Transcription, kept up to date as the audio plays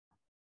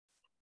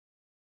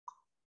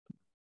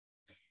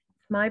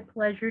my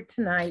pleasure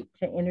tonight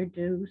to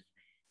introduce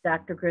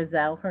Dr.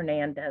 Grissel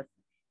Hernandez.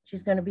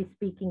 She's going to be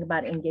speaking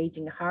about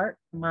engaging heart,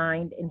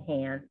 mind, and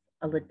hands,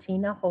 a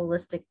Latina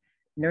holistic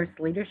nurse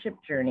leadership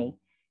journey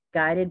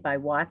guided by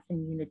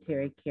Watson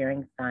Unitary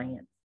Caring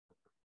Science.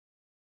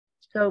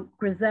 So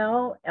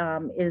Grissel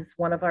is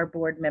one of our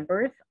board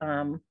members,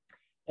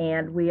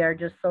 and we are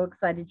just so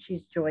excited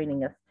she's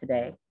joining us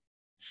today.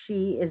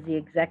 She is the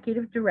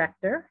executive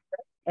director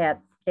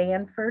at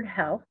Stanford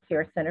Health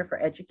Care Center for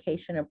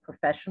Education and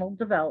Professional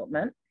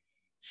Development.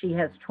 She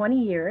has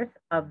 20 years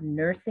of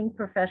nursing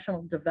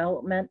professional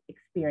development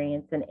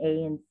experience in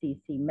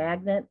AHNCC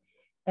Magnet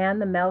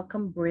and the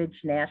Malcolm Bridge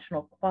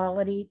National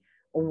Quality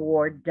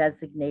Award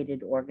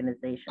designated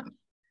organizations.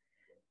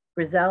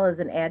 Grissel is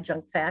an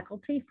adjunct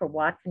faculty for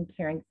Watson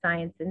Caring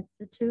Science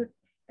Institute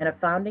and a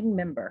founding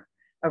member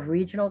of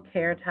Regional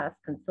Caritas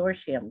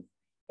Consortiums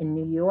in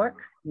New York,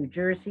 New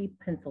Jersey,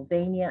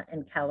 Pennsylvania,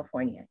 and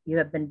California. You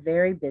have been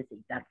very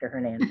busy, Dr.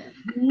 Hernandez.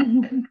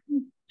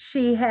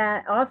 She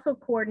also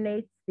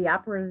coordinates the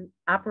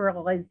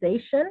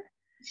operationalization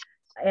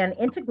and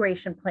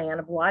integration plan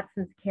of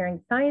Watson's Caring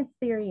Science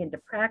Theory into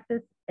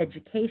practice,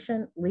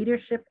 education,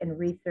 leadership, and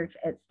research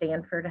at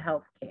Stanford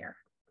Healthcare.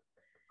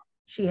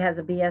 She has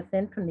a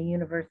BSN from the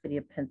University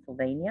of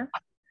Pennsylvania,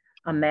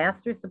 a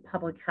Master's of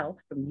Public Health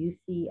from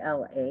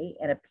UCLA,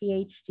 and a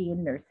PhD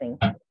in nursing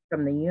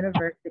from the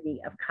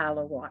University of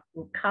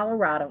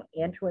Colorado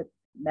Antwerp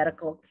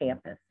Medical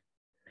Campus.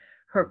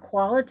 Her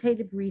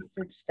qualitative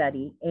research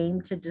study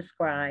aimed to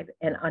describe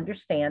and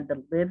understand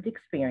the lived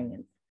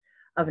experience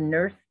of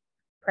nurses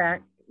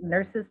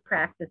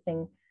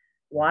practicing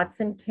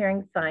Watson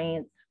Caring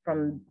Science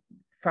from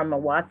a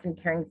Watson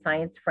Caring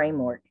Science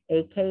framework,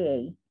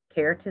 AKA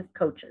Caritas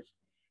Coaches,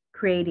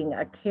 creating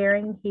a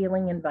caring,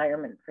 healing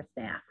environment for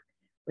staff,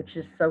 which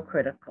is so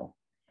critical.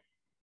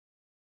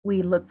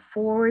 We look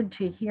forward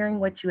to hearing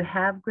what you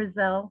have,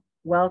 Grissel.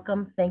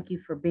 Welcome, thank you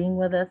for being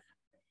with us.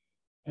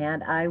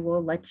 And I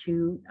will let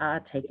you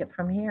take it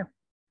from here.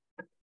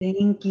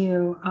 Thank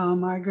you,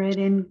 Margaret.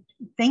 And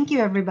thank you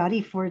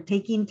everybody for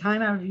taking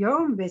time out of your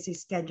own busy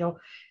schedule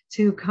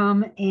to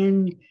come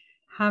and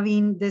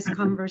having this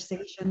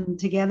conversation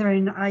together.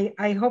 And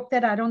I hope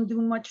that I don't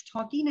do much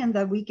talking and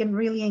that we can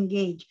really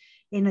engage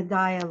in a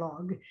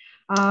dialogue.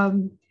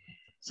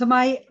 So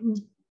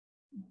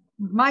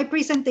my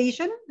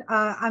presentation,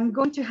 I'm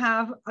going to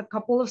have a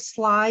couple of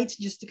slides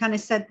just to kind of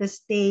set the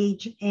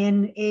stage,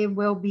 and it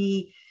will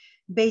be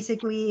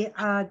basically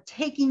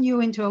taking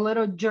you into a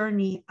little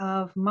journey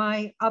of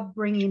my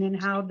upbringing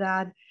and how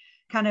that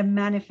kind of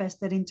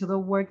manifested into the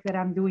work that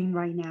I'm doing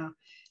right now.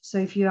 So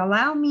if you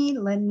allow me,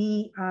 let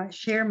me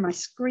share my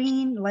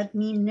screen. Let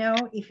me know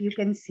if you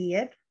can see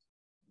it.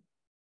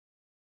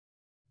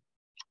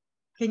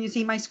 Can you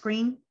see my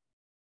screen?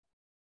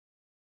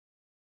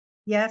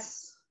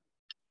 Yes.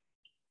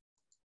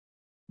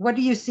 What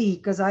do you see?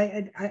 Because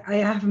I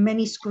have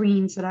many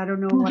screens and I don't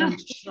know what I'm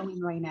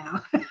showing right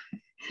now.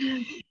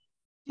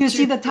 You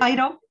see the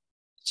title?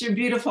 It's your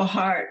beautiful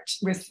heart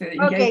with the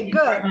engaging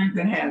heart, minds,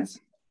 and hands.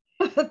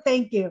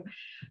 Thank you.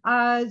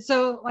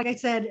 So like I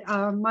said,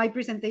 my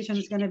presentation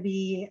is going to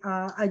be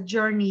a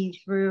journey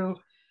through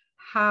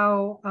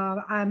how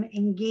I'm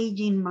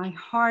engaging my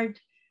heart,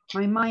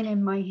 my mind,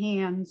 and my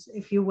hands,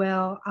 if you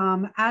will,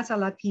 as a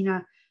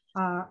Latina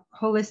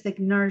holistic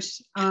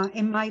nurse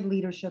in my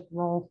leadership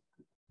role.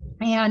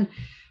 And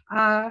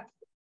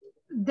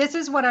this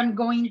is what I'm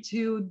going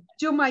to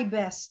do my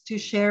best to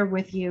share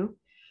with you.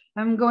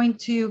 I'm going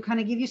to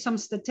kind of give you some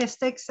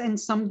statistics and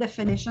some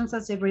definitions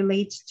as it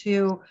relates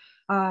to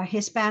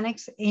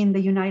Hispanics in the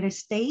United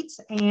States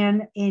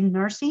and in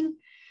nursing.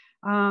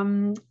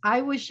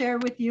 I will share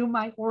with you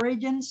my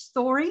origin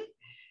story,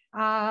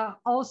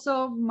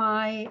 also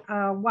my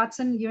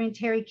Watson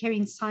Unitary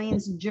Caring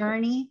Science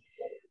journey,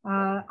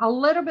 a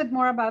little bit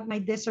more about my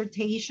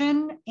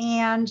dissertation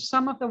and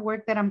some of the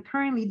work that I'm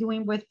currently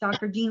doing with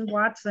Dr. Jean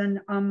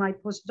Watson on my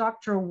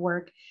postdoctoral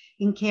work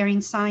in caring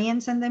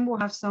science. And then we'll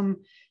have some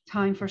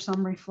time for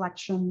some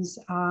reflections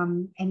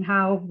and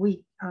how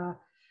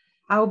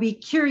I'll be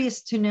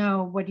curious to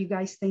know what you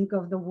guys think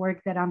of the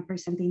work that I'm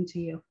presenting to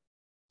you.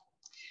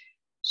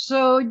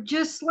 So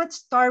just let's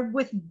start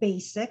with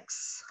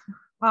basics.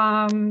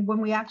 When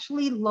we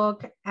actually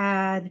look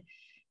at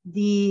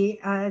the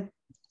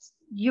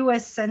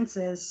US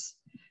Census,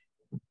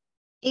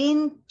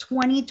 in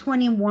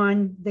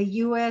 2021, the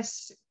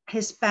US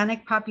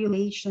Hispanic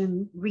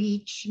population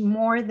reached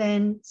more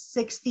than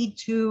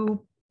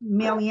 62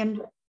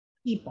 million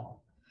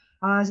people.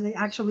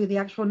 Actually, the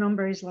actual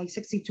number is like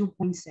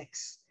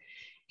 62.6.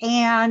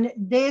 And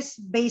this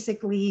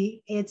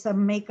basically, it's a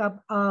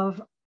makeup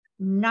of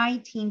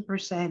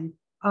 19%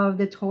 of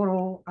the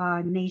total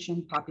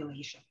nation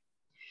population,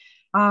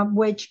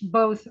 which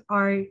both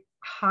are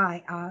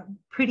high,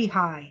 pretty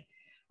high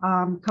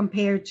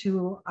compared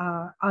to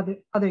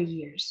other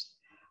years.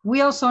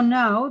 We also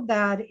know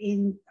that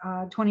in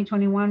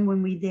 2021,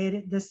 when we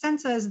did the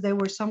census, there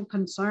were some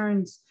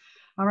concerns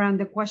around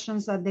the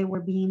questions that they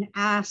were being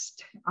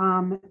asked.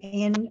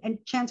 And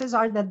chances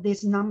are that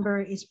this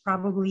number is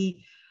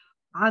probably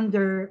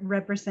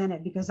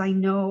underrepresented, because I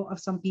know of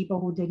some people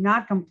who did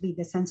not complete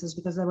the census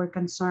because they were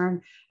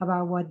concerned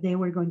about what they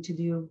were going to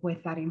do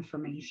with that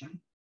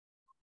information.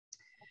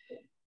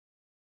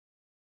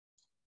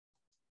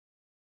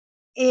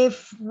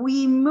 If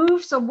we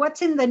move, so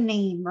what's in the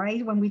name,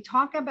 right? When we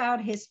talk about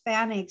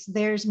Hispanics,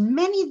 there's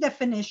many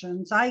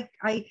definitions. I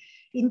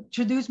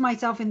introduced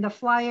myself in the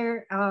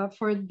flyer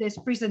for this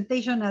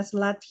presentation as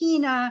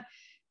Latina.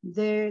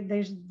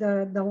 There's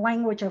the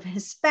language of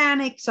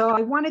Hispanic. So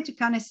I wanted to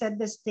kind of set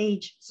the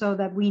stage so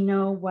that we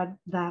know what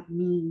that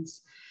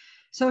means.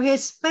 So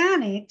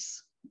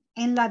Hispanics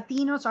and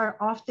Latinos are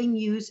often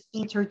used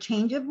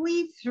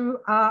interchangeably through,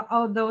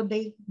 although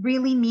they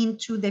really mean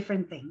two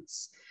different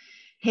things.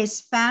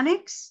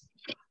 Hispanics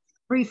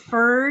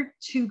refer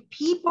to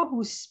people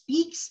who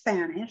speak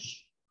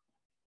Spanish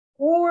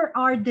or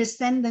are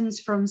descendants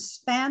from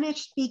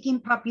Spanish-speaking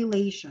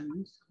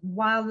populations,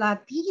 while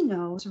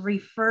Latinos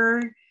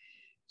refer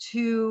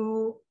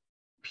to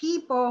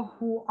people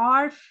who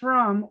are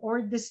from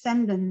or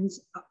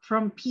descendants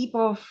from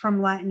people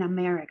from Latin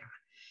America.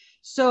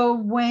 So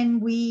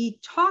when we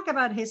talk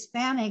about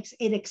Hispanics,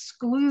 it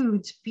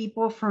excludes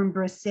people from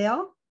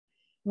Brazil,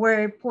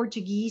 where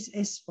Portuguese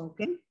is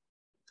spoken.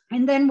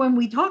 And then when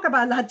we talk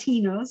about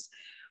Latinos,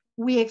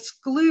 we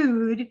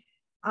exclude,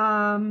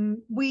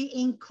 we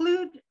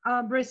include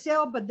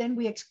Brazil, but then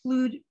we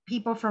exclude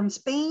people from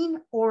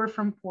Spain or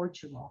from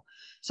Portugal.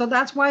 So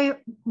that's why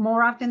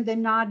more often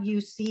than not,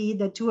 you see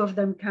the two of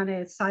them kind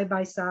of side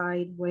by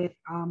side with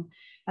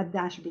a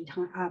dash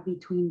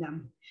between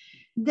them.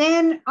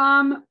 Then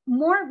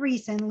more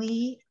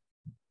recently,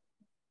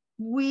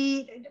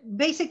 we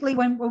basically,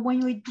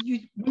 when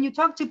you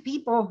talk to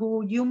people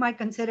who you might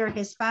consider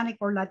Hispanic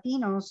or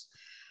Latinos,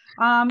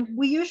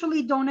 we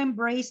usually don't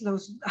embrace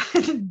those.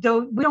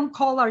 We don't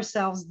call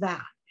ourselves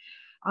that.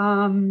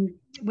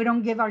 We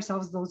don't give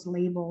ourselves those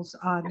labels.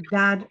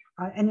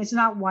 And it's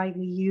not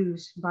widely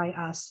used by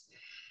us.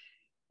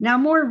 Now,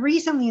 more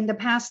recently, in the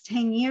past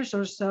 10 years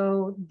or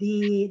so,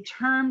 the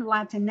term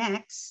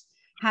Latinx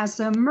has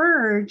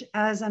emerged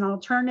as an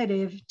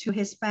alternative to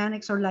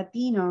Hispanics or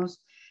Latinos,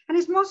 and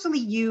it's mostly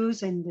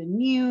used in the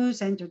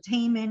news,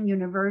 entertainment,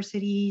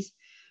 universities,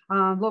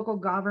 local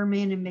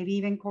government, and maybe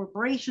even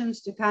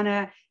corporations to kind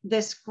of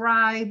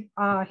describe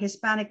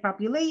Hispanic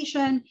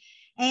population.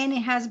 And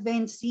it has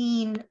been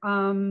seen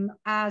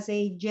as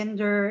a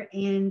gender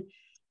and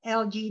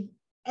LGBTQ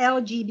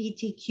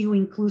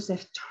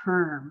inclusive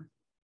term.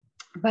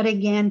 But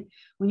again,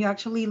 when you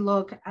actually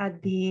look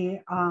at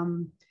the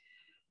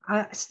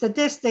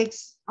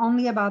statistics,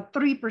 only about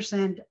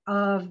 3%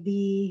 of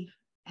the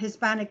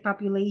Hispanic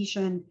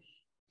population,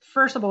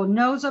 first of all,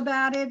 knows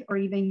about it or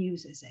even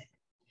uses it.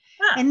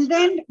 Huh. And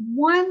then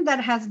one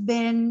that has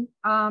been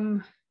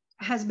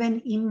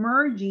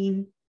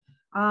emerging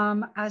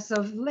as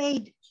of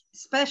late,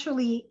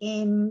 especially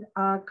in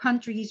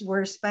countries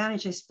where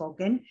Spanish is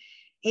spoken,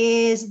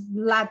 is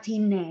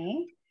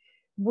Latina,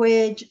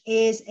 which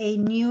is a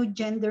new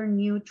gender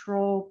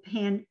neutral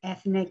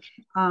pan-ethnic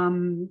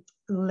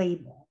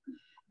label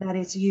that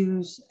is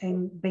used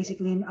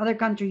basically in other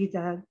countries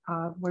that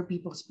where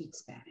people speak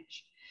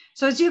Spanish.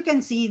 So as you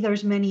can see,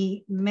 there's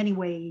many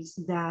ways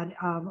that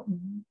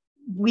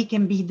we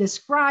can be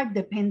described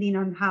depending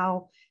on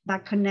how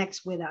that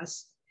connects with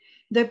us.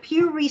 The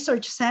Pew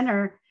Research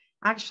Center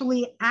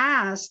actually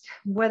asked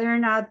whether or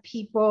not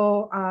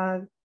people,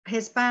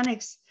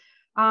 Hispanics,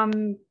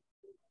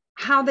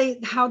 how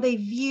they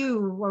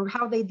view or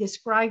how they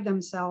describe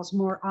themselves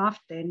more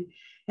often.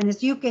 And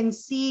as you can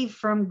see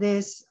from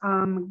this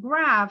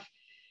graph,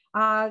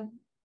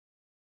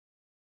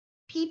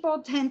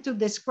 people tend to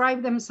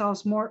describe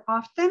themselves more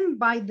often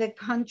by the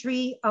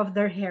country of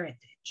their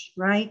heritage,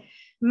 right?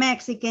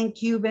 Mexican,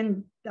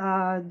 Cuban,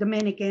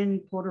 Dominican,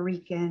 Puerto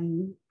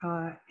Rican,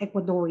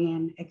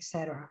 Ecuadorian,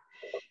 etc.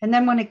 And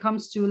then when it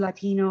comes to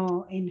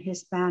Latino and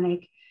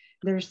Hispanic,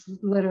 there's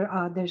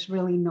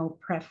really no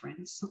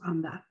preference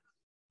on that.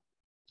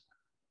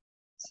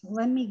 So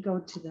let me go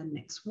to the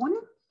next one.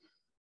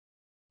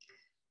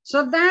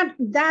 So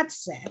that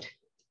said,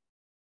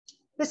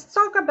 let's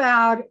talk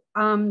about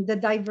the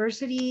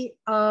diversity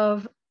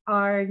of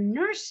our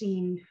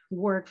nursing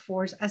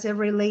workforce as it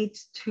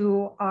relates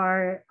to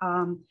our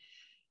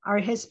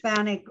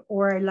Hispanic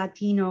or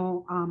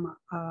Latino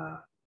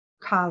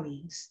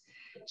colleagues.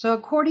 So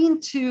according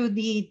to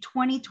the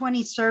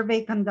 2020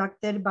 survey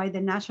conducted by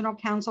the National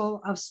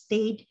Council of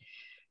State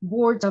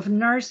Boards of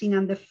Nursing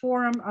and the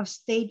Forum of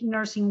State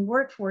Nursing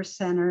Workforce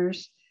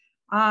Centers,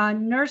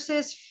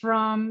 nurses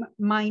from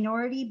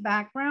minority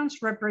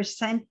backgrounds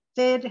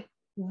represented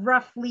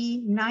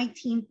roughly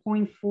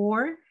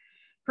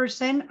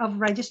 19.4% of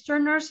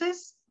registered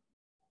nurses.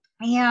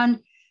 And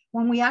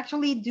when we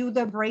actually do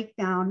the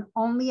breakdown,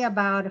 only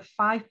about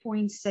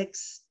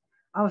 5.6%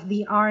 of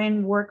the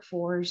RN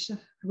workforce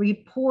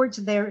reports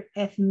their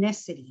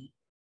ethnicity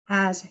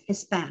as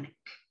Hispanic.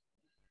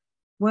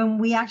 when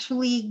we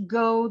actually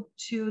go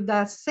to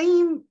the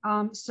same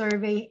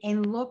survey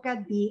and look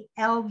at the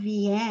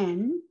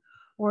LVN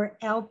or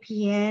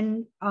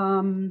LPN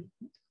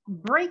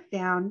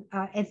breakdown,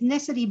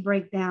 ethnicity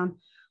breakdown,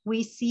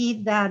 we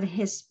see that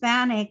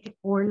Hispanic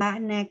or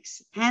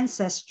Latinx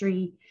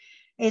ancestry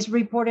is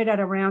reported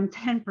at around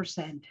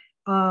 10%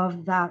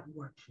 of that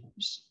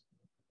workforce.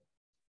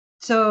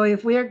 So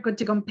if we're going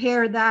to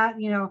compare that,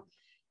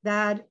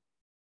 that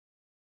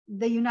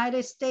the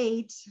United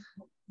States,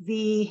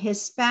 the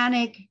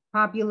Hispanic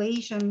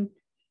population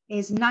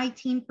is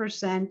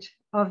 19%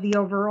 of the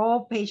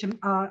overall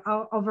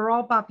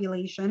overall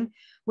population,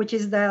 which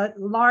is the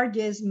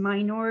largest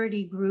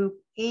minority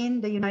group in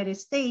the United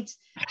States,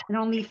 and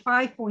only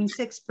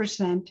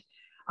 5.6%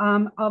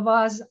 of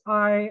us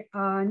are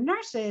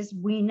nurses.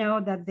 We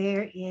know that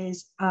there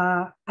is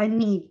a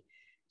need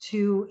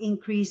to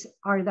increase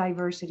our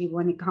diversity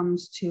when it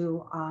comes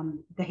to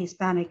the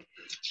Hispanic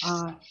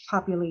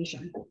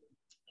population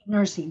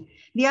nursing.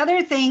 The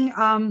other thing,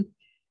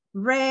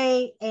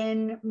 Ray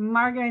and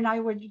Margaret and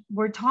I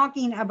were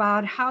talking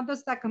about how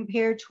does that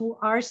compare to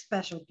our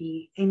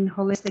specialty in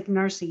holistic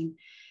nursing.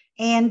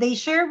 And they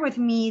shared with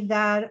me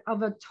that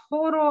of a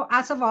total,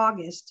 as of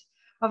August,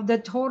 of the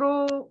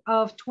total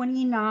of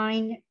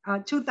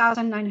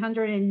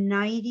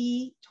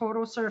 2,990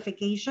 total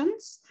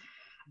certifications,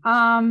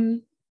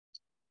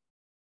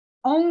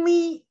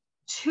 only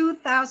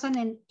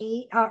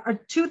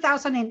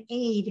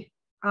 2008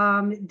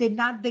 did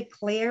not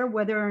declare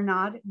whether or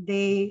not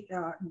they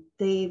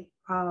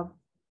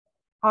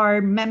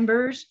are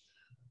members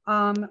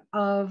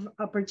of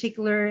a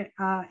particular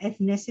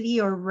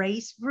ethnicity or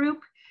race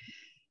group.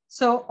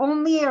 So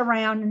only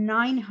around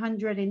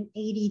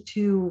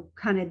 982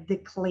 kind of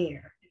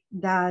declare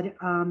that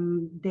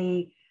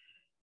they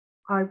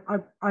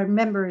are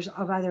members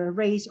of either a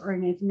race or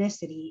an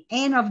ethnicity.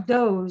 And of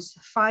those,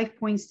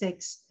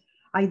 5.6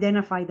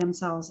 identify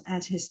themselves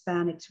as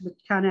Hispanics,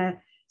 which kind of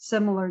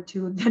similar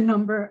to the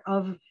number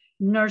of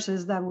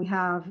nurses that we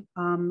have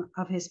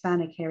of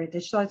Hispanic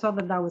heritage. So I thought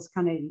that that was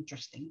kind of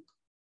interesting.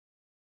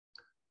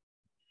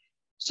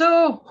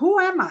 So who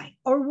am I,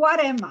 or what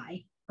am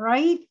I,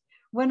 right?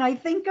 When I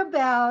think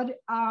about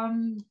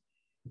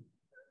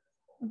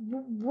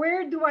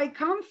where do I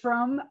come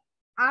from,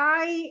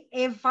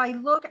 if I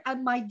look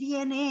at my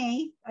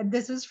DNA,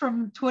 this is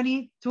from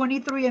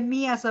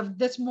 23andMe as of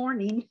this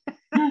morning,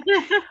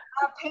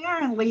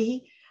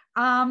 apparently,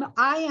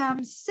 I am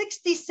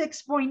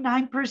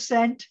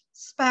 66.9%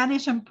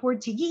 Spanish and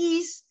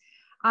Portuguese.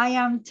 I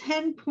am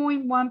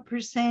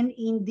 10.1%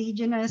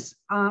 Indigenous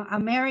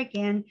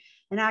American,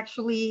 and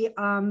actually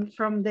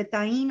from the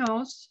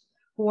Taínos,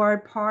 who are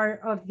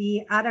part of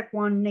the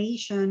Araguayan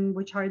Nation,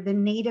 which are the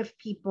native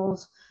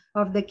peoples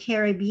of the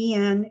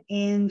Caribbean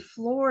in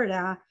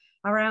Florida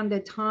around the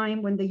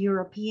time when the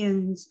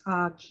Europeans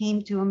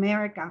came to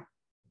America.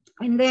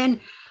 And then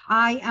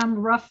I am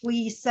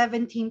roughly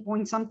 17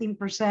 point something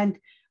percent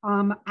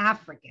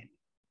African.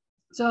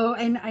 So,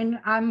 and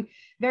I'm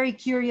very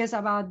curious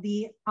about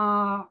the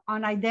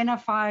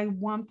unidentified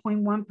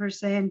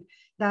 1.1%.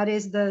 That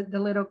is the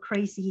little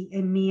crazy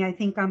in me. I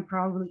think I'm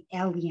probably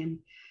alien.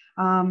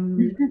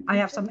 I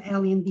have some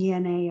alien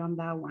DNA on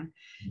that one.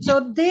 So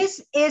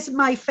this is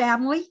my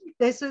family.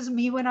 This is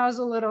me when I was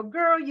a little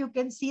girl. You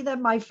can see that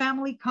my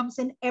family comes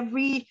in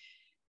every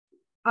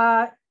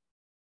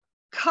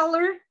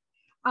color.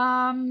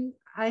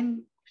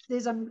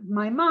 There's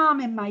my mom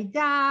and my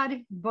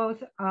dad,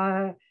 both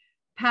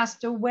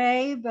passed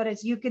away, but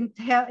as you can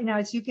tell,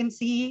 as you can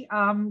see,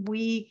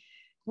 we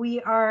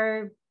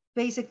are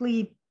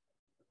basically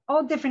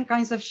all different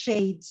kinds of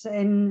shades.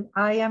 And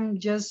I am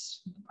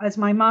just, as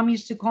my mom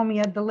used to call me,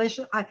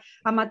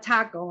 I'm a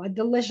taco, a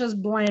delicious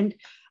blend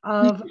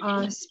of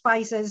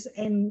spices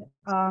and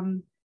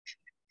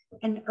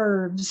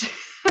herbs.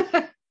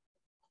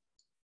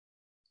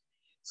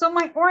 So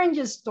my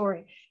oranges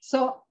story.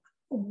 So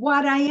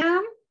what I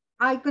am,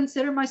 I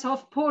consider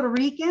myself Puerto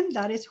Rican.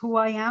 That is who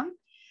I am.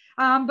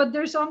 But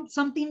there's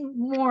something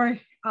more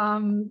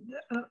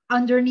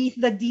underneath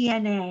the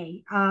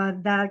DNA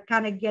that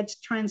kind of gets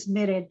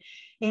transmitted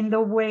in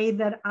the way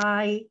that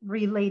I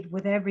relate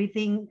with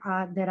everything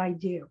that I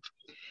do.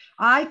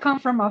 I come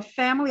from a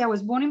family, I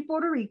was born in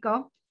Puerto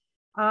Rico.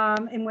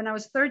 And when I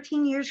was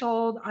 13 years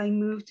old, I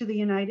moved to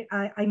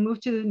I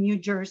moved to New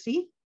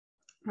Jersey.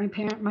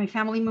 My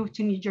family moved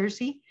to New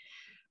Jersey.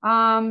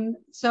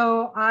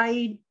 So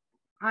I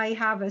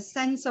have a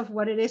sense of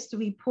what it is to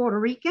be Puerto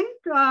Rican,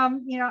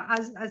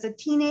 as a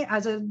teenager,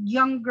 as a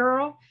young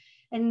girl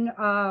and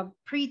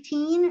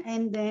preteen,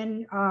 and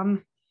then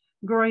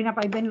growing up,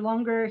 I've been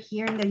longer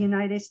here in the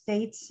United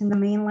States, in the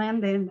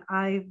mainland, than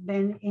I've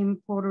been in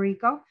Puerto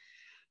Rico.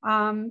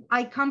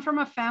 I come from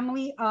a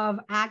family of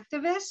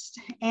activists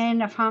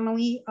and a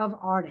family of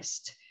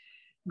artists,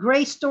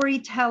 great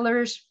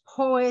storytellers,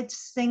 poets,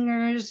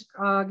 singers,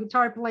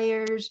 guitar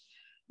players,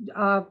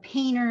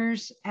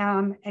 painters,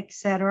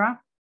 etc.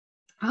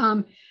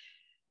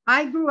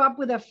 I grew up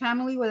with a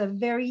family with a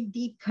very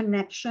deep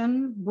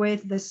connection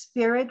with the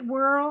spirit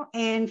world.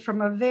 And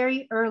from a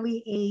very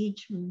early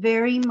age,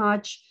 very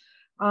much,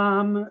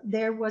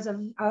 there was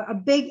a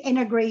big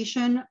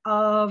integration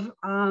of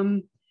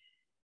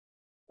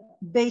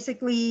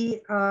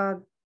basically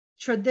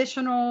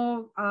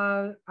traditional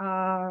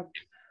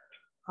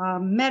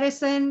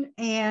medicine.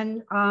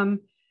 And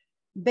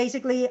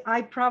basically,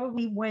 I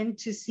probably went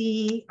to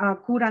see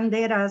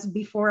curanderas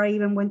before I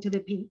even went to the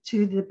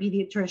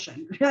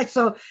pediatrician.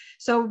 So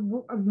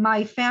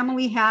my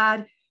family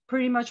had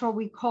pretty much what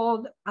we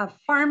called a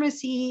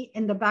pharmacy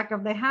in the back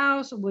of the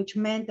house, which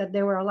meant that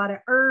there were a lot of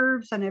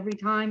herbs, and every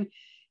time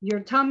your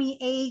tummy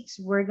aches,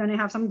 we're going to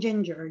have some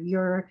ginger.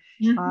 You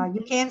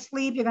can't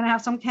sleep, you're going to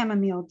have some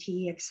chamomile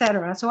tea,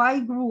 etc. So I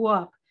grew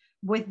up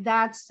with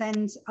that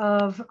sense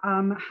of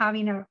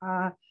having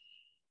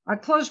a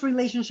close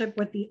relationship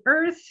with the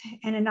earth,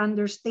 and an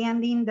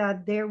understanding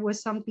that there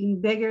was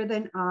something bigger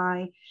than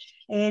I.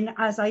 And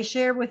as I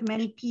share with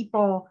many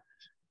people,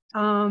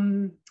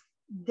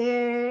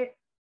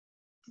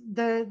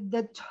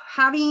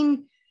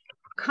 having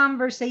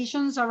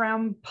conversations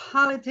around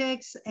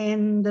politics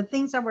and the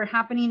things that were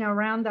happening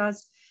around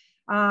us,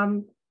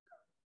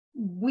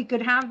 we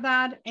could have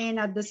that, and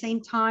at the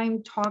same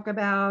time talk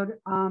about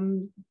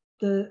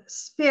the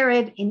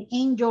spirit and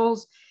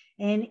angels.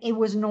 And it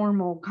was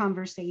normal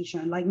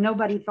conversation. Like,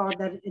 nobody thought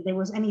that there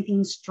was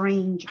anything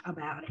strange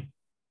about it.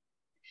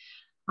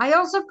 I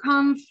also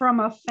come from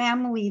a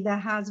family that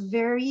has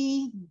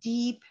very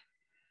deep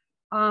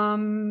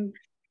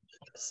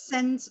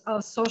sense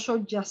of social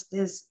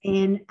justice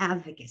and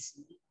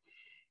advocacy.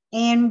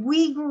 And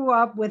we grew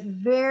up with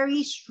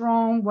very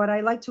strong, what I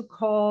like to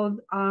call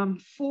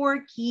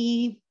 4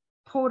 key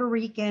Puerto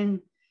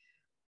Rican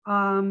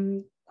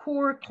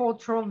core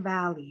cultural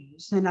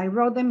values. And I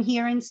wrote them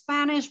here in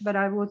Spanish, but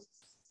I would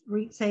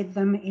say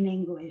them in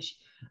English.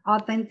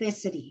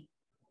 Authenticity,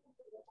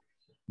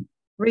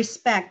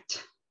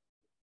 respect,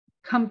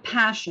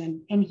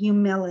 compassion, and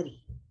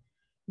humility.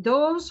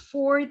 Those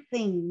 4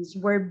 things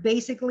were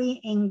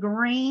basically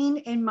ingrained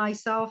in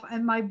myself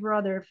and my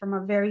brother from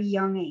a very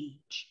young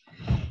age.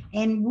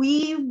 And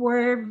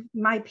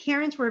my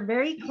parents were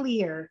very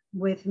clear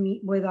with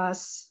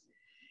us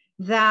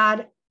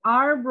that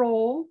our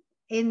role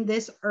in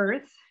this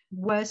earth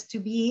was to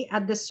be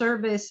at the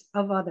service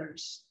of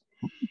others.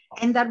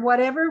 And that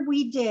whatever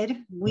we did,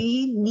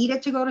 we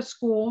needed to go to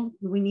school,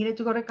 we needed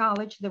to go to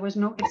college. There was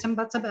no ifs and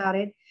buts about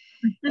it.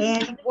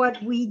 And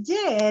what we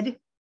did,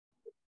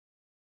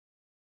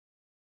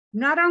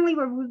 not only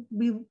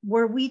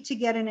were we to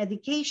get an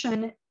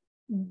education,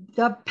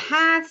 the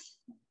path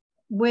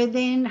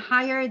within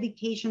higher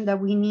education that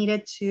we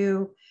needed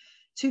to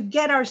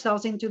get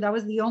ourselves into, that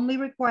was the only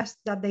request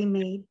that they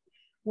made,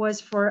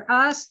 was for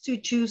us to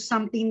choose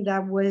something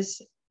that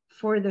was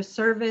for the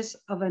service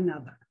of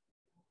another.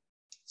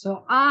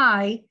 So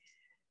I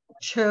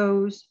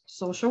chose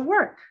social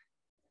work.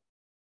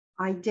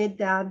 I did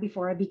that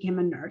before I became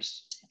a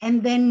nurse.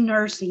 And then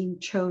nursing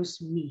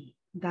chose me.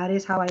 That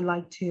is how I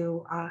like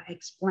to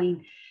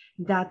explain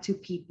that to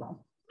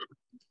people.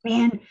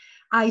 And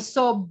I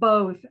saw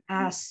both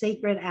as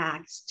sacred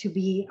acts to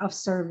be of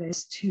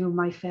service to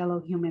my fellow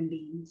human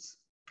beings.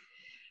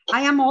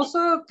 I am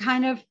also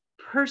kind of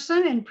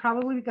person, and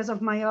probably because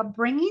of my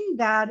upbringing,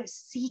 that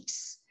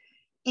seeks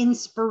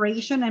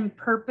inspiration and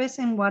purpose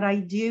in what I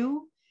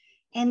do.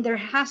 And there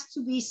has to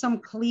be some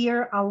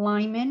clear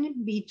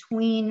alignment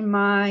between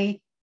my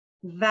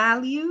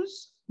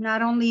values,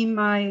 not only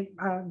my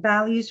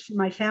values,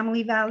 my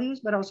family values,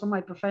 but also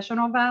my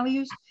professional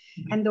values,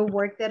 and the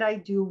work that I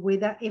do with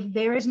that. If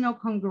there is no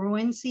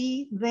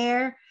congruency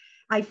there,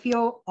 I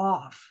feel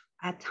off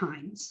at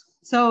times.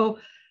 So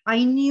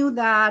I knew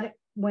that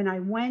when I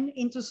went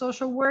into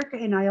social work,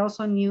 and I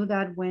also knew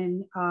that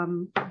when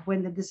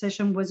the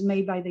decision was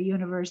made by the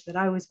universe that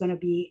I was going to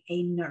be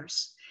a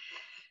nurse.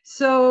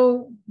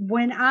 So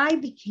when I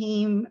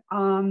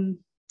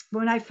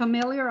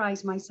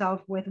familiarized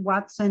myself with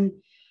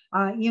Watson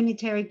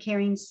Unitary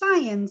Caring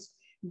Science,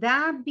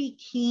 that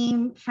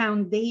became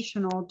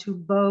foundational to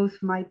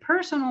both my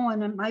personal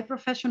and my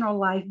professional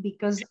life,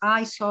 because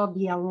I saw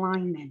the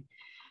alignment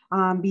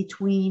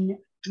between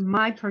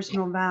my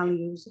personal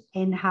values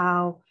and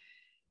how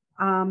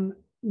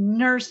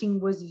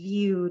nursing was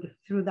viewed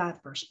through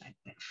that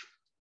perspective.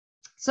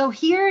 So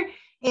here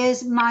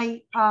is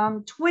my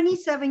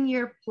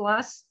 27-year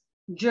plus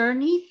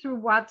journey through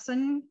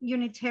Watson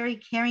Unitary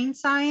Caring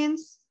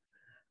Science.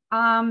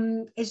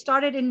 It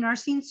started in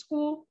nursing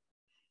school.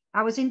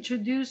 I was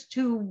introduced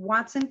to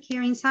Watson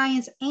Caring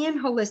Science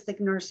and holistic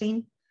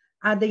nursing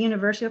at the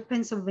University of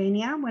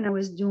Pennsylvania when I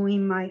was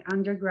doing my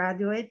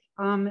undergraduate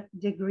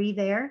degree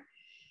there.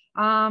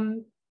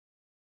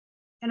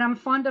 And I'm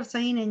fond of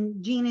saying,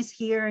 and Jean is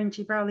here, and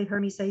she probably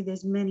heard me say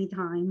this many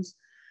times,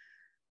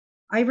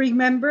 I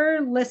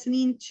remember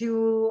listening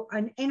to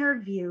an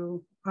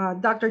interview.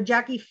 Dr.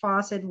 Jackie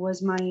Fawcett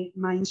was my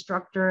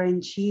instructor,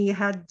 and she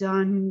had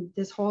done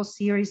this whole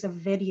series of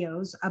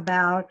videos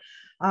about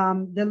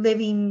the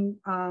living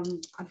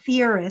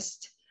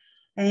theorist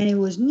and it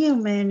was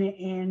Newman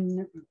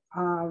and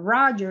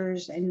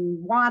Rogers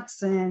and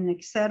Watson,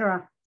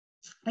 etc.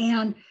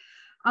 And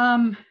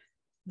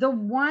the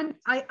one,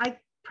 I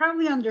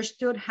probably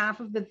understood half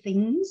of the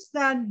things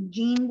that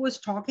Jean was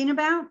talking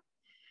about.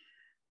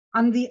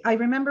 I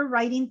remember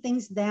writing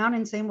things down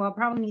and saying, well, I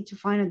probably need to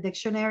find a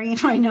dictionary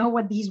if I know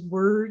what these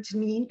words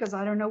mean, because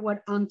I don't know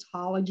what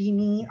ontology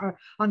means or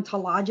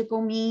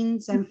ontological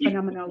means and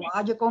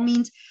phenomenological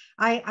means.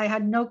 I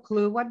had no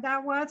clue what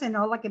that was. And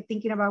all I kept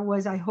thinking about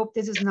was, I hope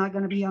this is not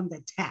going to be on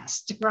the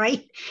test,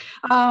 right?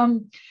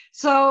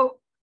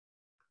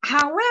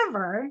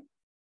 However,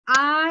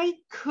 I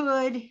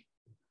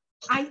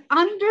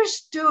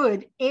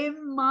understood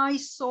in my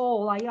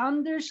soul, I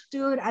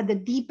understood at the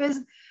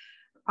deepest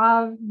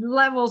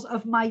levels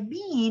of my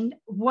being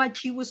what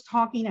she was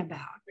talking about.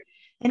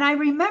 And I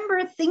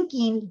remember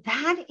thinking,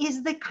 that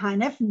is the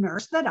kind of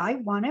nurse that I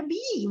want to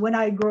be when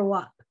I grow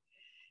up.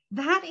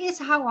 That is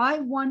how I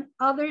want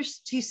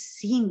others to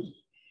see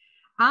me.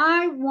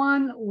 I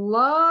want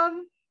love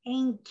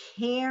and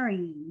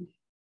caring,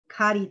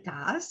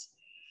 caritas,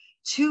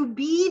 to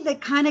be the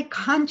kind of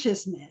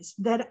consciousness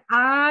that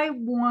I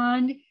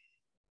want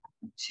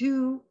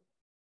to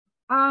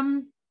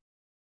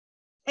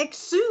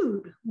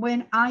exude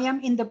when I am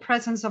in the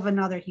presence of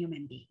another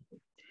human being.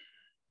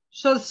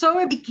 So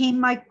it became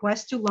my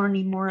quest to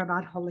learning more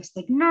about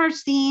holistic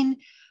nursing.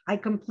 I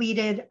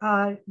completed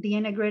the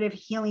Integrative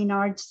Healing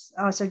Arts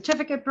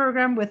certificate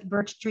program with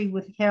Birch Tree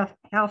with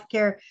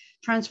healthcare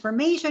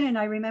transformation. And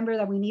I remember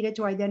that we needed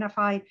to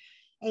identify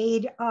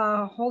a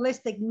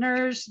holistic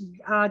nurse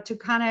to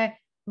kind of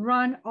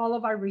run all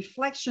of our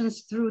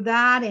reflections through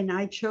that. And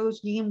I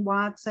chose Jean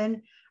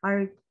Watson.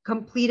 I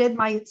completed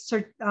my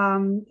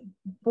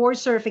board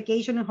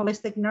certification in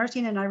holistic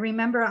nursing. And I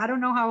remember, I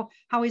don't know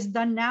how it's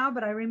done now,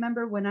 but I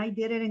remember when I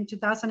did it in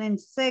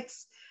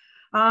 2006,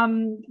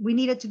 we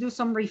needed to do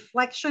some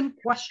reflection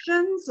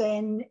questions,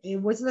 and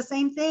it was the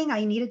same thing.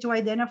 I needed to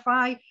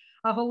identify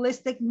a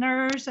holistic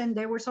nurse, and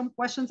there were some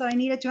questions that I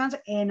needed to answer,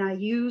 and I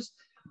used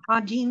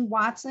Jean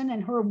Watson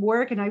and her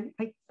work, and I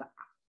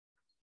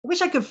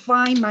wish I could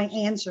find my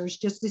answers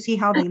just to see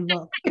how they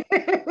look.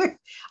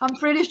 I'm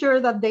pretty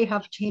sure that they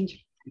have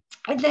changed.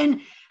 And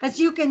then, as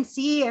you can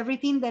see,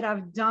 everything that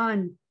I've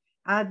done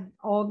at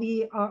all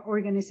the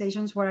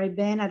organizations where I've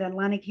been, at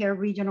Atlantic Care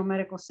Regional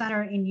Medical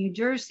Center in New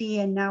Jersey,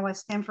 and now at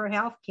Stanford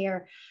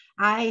Healthcare,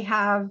 I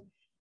have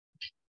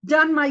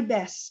done my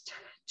best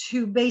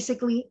to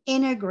basically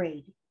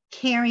integrate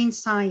caring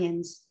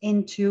science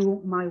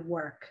into my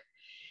work.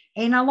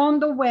 And along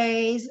the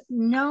ways,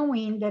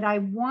 knowing that I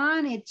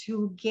wanted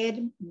to get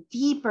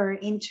deeper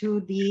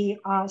into the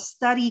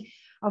study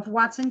of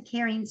Watson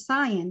caring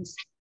science,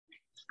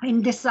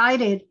 and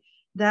decided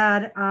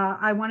that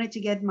I wanted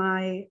to get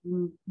my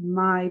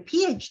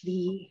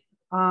PhD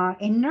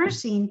in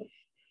nursing.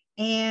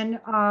 And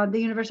the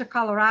University of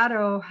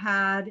Colorado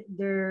had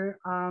their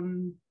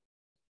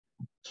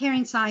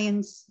caring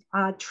science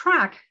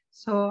track.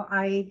 So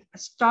I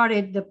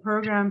started the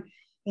program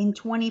in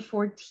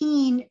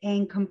 2014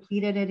 and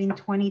completed it in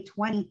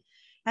 2020.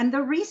 And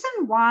the reason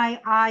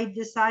why I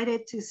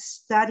decided to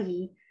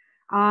study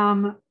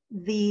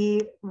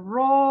the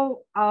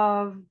role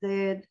of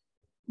the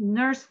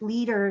nurse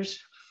leaders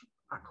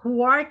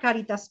who are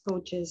Caritas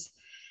coaches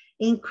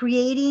in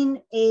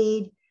creating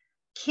a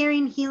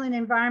caring, healing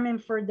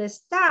environment for the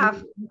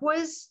staff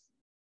was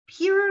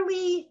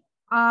purely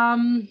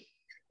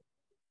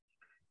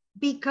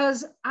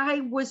because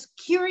I was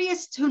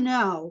curious to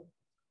know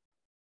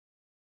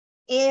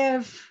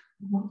if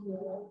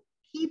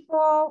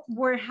people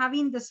were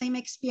having the same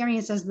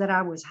experiences that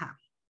I was having.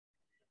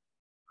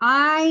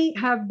 I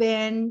have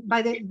been,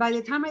 by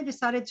the time I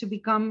decided to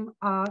become,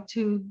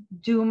 to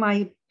do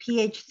my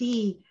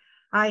PhD,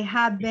 I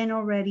had been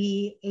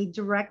already a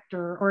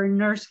director or a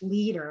nurse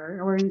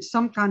leader or in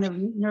some kind of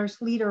nurse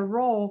leader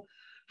role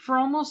for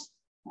almost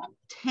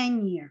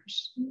 10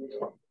 years,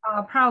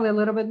 probably a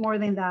little bit more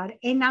than that.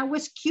 And I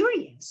was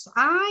curious.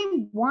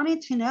 I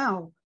wanted to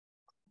know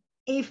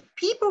if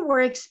people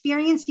were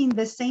experiencing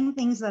the same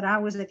things that I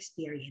was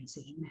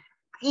experiencing,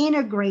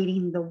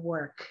 integrating the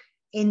work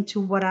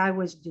into what I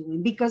was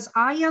doing, because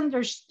I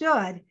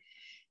understood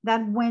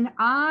that when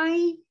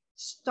I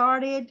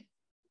started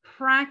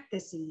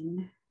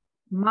practicing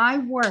my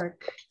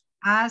work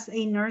as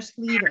a nurse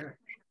leader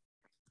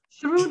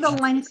through the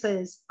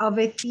lenses of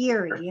a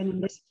theory, and in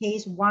this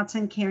case,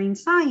 Watson caring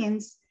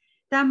science,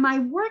 that my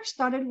work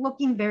started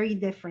looking very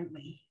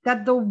differently.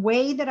 That the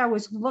way that I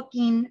was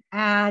looking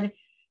at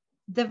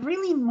the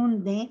really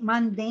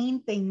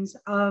mundane things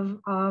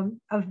of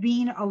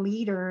being a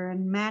leader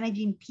and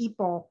managing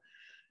people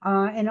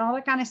and all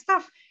that kind of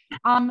stuff,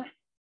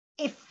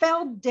 it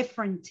felt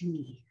different to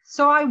me.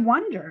 So I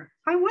wonder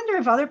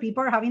if other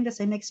people are having the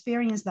same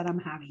experience that I'm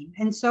having.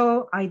 And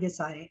so I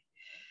decided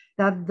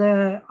that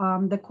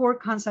the core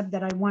concept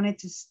that I wanted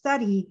to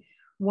study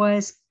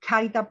was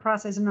Carita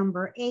process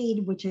number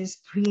 8, which is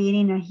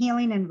creating a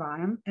healing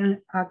environment and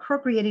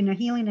co-creating a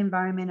healing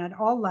environment at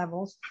all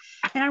levels.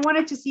 And I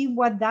wanted to see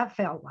what that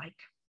felt like.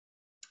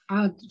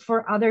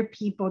 for other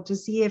people to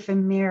see if it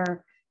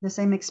mirror the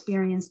same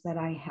experience that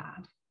I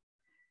had.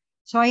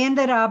 So I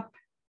ended up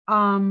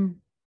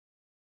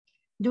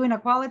doing a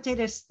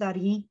qualitative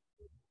study.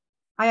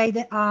 I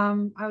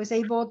was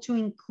able to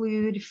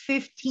include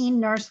 15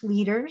 nurse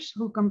leaders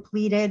who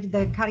completed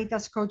the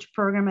Caritas Coach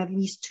program at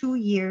least 2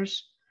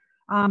 years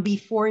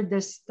before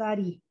this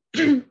study.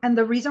 And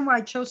the reason why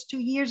I chose 2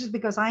 years is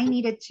because I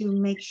needed to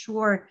make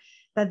sure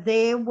that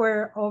they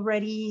were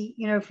already,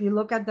 you know, if you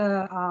look at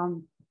the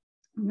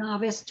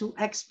novice to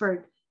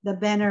expert, the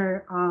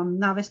Benner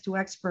novice to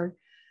expert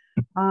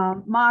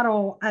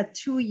model, at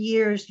 2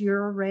 years,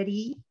 you're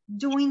already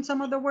doing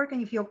some of the work and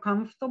you feel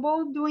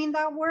comfortable doing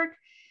that work.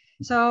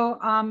 So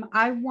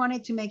I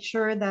wanted to make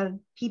sure that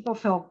people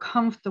felt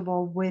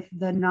comfortable with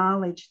the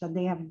knowledge that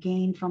they have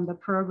gained from the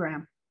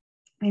program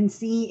and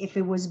see if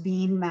it was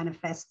being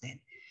manifested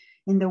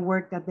in the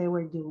work that they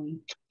were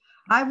doing.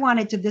 I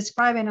wanted to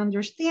describe and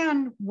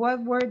understand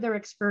what were their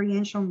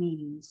experiential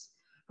meanings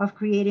of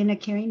creating a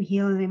caring,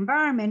 healing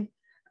environment,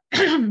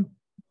 and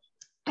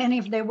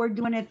if they were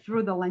doing it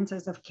through the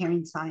lenses of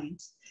caring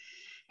science.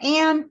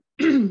 And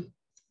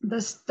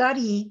the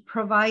study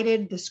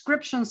provided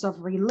descriptions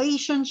of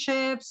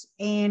relationships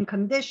and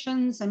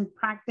conditions and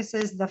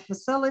practices that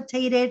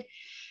facilitated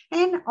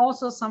and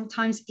also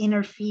sometimes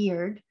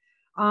interfered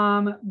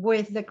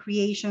with the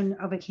creation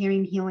of a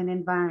caring, healing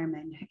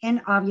environment,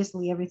 and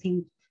obviously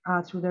everything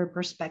through their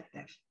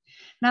perspective.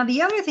 Now,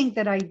 the other thing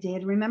that I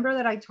did, remember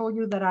that I told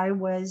you that I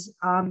was,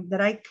 that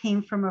I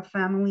came from a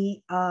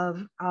family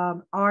of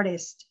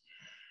artists.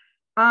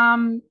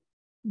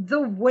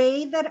 The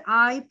way that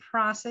I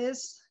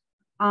process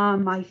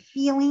my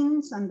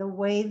feelings and the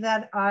way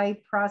that I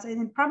process,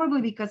 and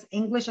probably because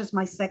English is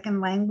my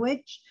second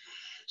language,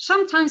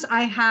 sometimes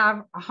I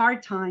have a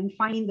hard time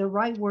finding the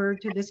right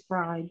word to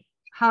describe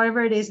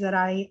however it is that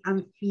I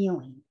am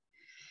feeling.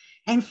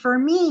 And for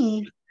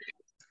me,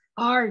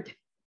 art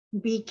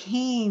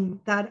became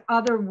that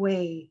other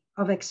way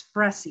of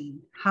expressing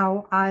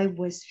how I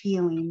was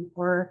feeling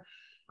or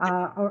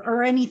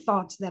any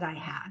thoughts that I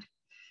had.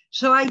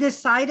 So I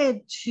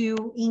decided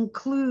to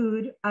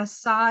include,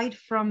 aside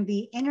from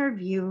the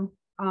interview,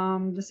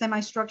 the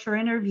semi-structured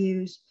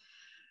interviews,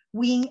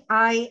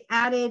 I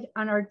added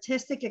an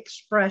artistic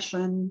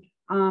expression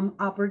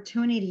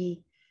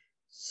opportunity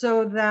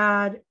so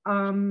that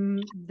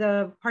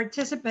the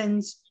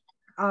participants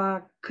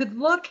could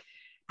look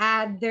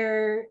at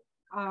their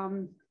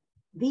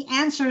the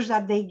answers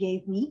that they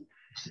gave me.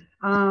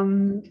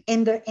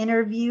 In the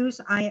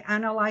interviews, I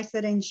analyzed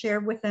it and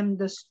shared with them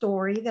the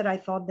story that I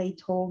thought they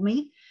told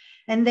me.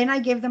 And then I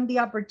gave them the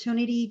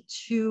opportunity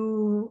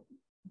to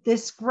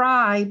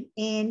describe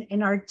in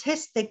an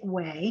artistic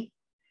way,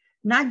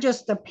 not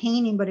just a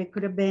painting, but it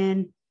could have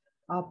been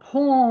a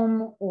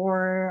poem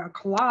or a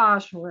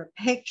collage or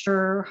a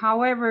picture,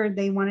 however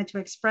they wanted to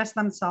express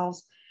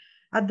themselves,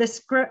 a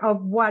description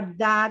of what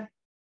that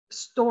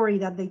story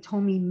that they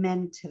told me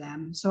meant to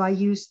them. So I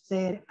used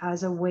it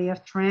as a way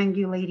of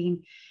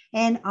triangulating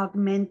and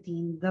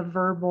augmenting the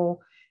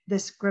verbal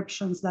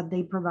descriptions that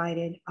they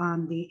provided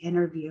on the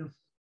interview.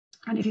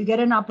 And if you get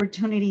an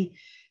opportunity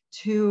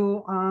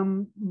to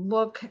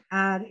look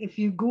at, if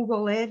you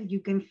Google it,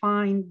 you can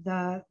find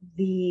the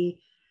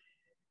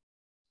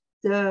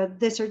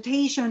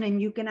dissertation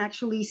and you can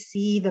actually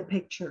see the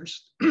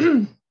pictures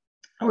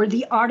or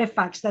the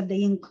artifacts that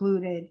they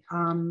included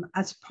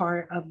as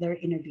part of their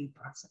interview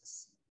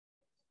process.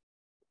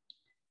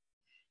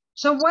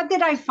 So what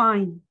did I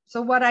find?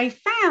 So what I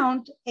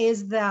found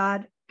is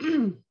that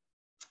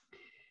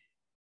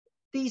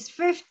these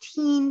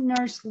 15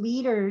 nurse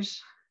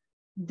leaders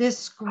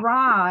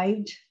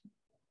described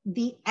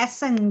the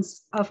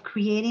essence of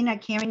creating a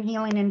caring,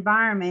 healing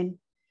environment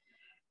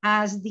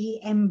as the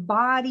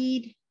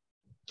embodied,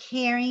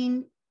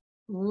 caring,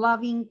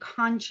 loving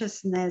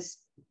consciousness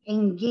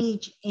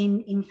engage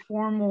in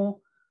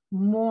informal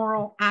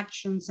moral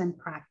actions and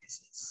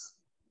practices.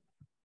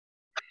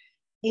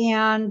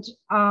 And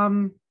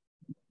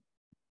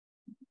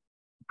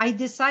I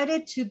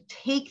decided to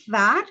take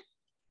that,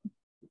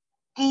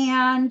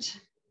 and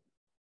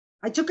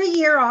I took a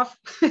year off.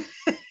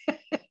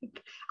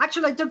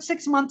 Actually, I took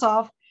 6 months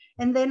off,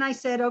 and then I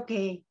said,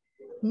 okay,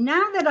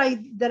 now that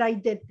I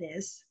did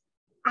this,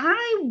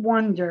 I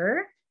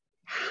wonder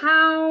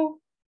how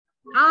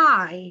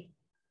I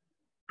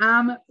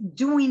am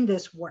doing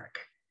this work,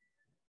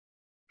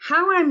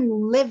 how I'm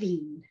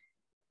living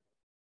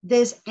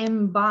this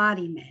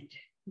embodiment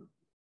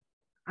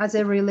as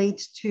it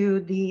relates to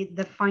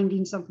the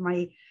findings of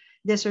my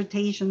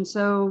dissertation.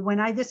 So when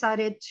I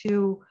decided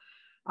to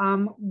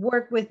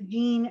work with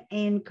Jean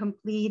and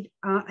complete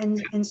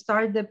and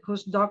start the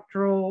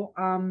postdoctoral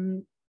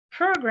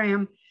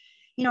program,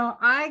 you know,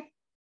 I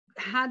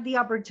had the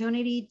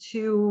opportunity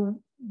to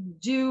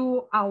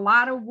do a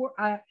lot of work.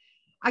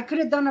 I could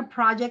have done a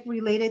project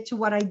related to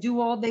what I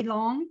do all day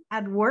long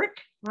at work,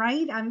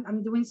 right?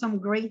 I'm doing some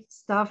great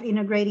stuff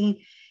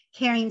integrating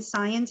caring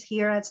science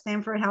here at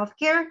Stanford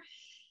Healthcare.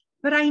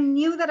 But I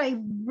knew that I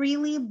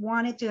really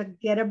wanted to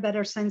get a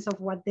better sense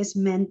of what this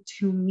meant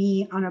to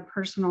me on a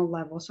personal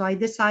level. So I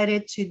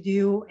decided to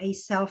do a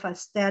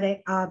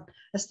self-aesthetic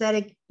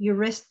aesthetic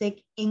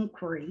heuristic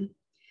inquiry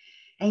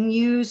and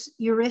use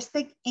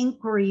heuristic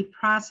inquiry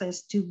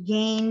process to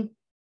gain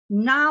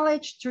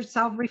knowledge through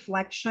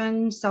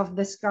self-reflection,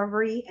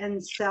 self-discovery,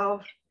 and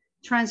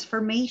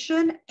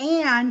self-transformation,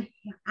 and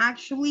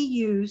actually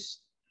use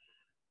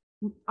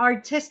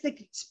artistic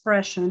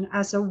expression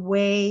as a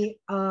way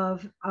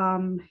of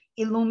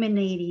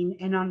illuminating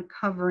and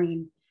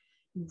uncovering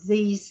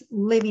these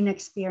living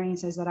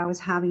experiences that I was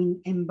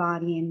having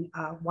embodying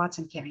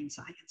Watson Caring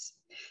Science.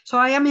 So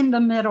I am in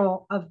the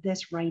middle of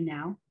this right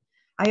now.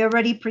 I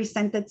already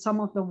presented some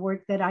of the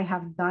work that I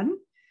have done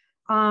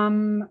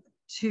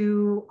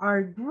to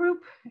our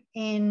group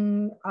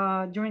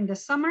during the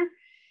summer.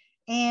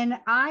 And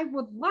I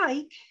would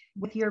like,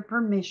 with your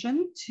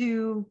permission,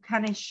 to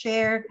kind of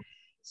share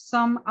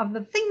some of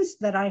the things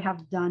that I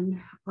have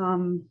done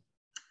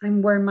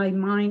and where my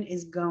mind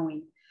is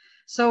going.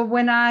 So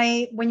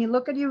when you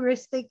look at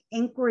heuristic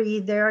inquiry,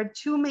 there are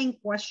two main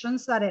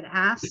questions that it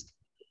asks.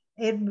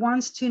 It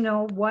wants to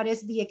know, what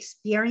is the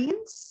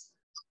experience?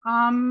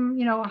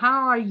 How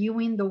are you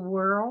in the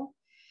world?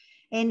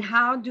 And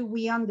how do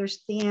we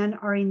understand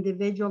our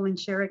individual and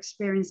shared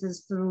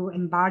experiences through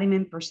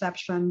embodiment,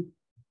 perception,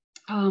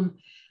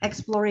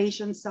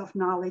 exploration,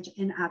 self-knowledge,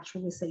 and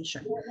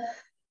actualization?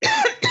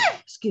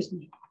 Excuse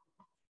me.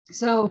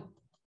 So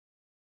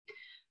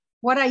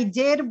what I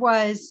did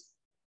was,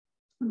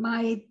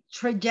 my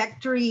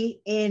trajectory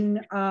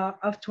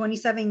of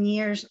 27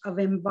 years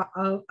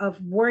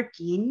of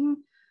working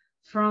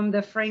from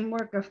the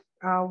framework of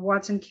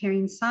Watson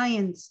Caring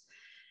Science.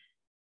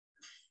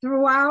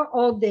 Throughout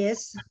all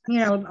this,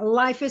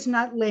 life is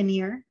not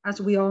linear, as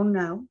we all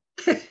know.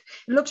 It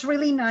looks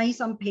really nice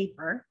on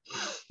paper,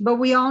 but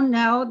we all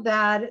know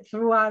that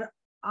throughout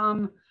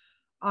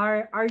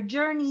our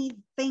journey,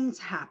 things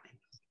happen.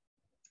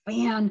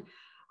 And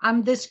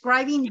I'm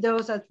describing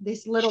those as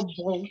these little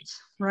bolts,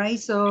 right?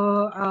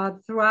 So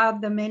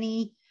throughout the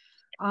many,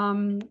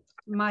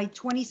 my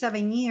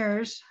 27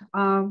 years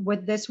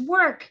with this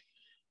work,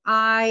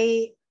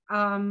 I've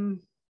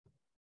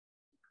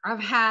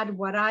had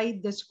what I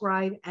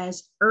describe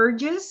as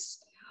urges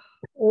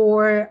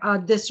or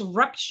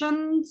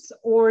disruptions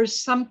or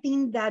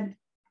something that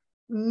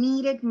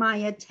needed my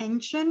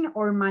attention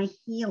or my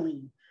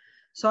healing.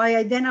 So I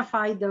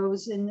identified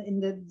those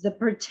in the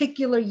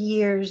particular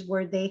years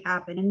where they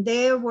happen. And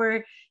they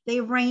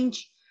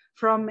range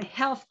from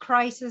health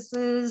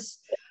crises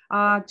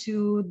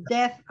to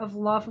death of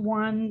loved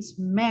ones,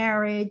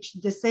 marriage,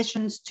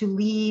 decisions to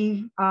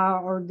leave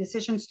or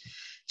decisions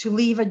to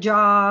leave a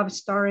job,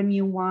 start a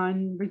new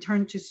one,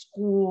 return to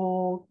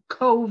school,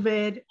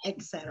 COVID,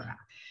 etc.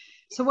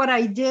 So what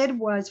I did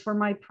was, for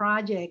my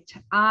project,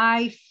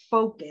 I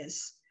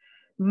focused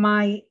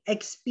my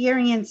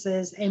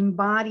experiences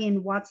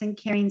embodying Watson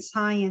Caring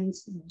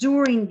Science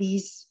during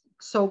these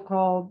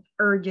so-called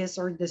urges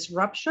or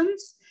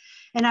disruptions.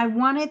 And I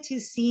wanted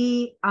to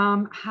see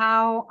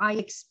how I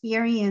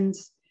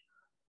experienced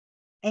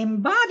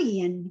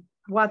embodying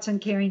Watson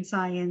Caring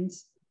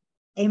Science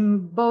in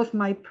both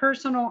my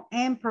personal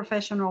and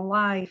professional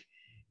life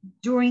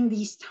during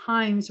these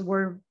times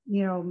where,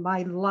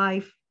 my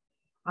life,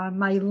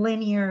 my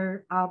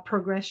linear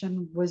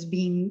progression was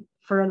being,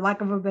 for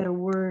lack of a better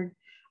word,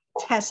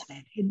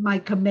 tested in my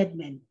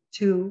commitment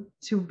to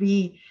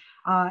be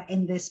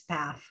in this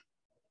path.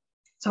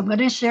 So I'm going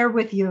to share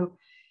with you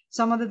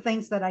some of the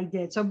things that I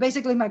did. So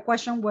basically my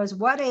question was,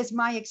 what is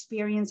my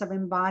experience of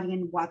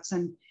embodying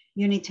Watson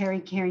Unitary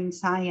Caring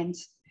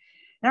Science?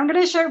 And I'm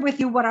going to share with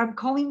you what I'm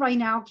calling right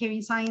now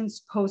Caring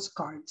Science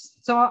postcards.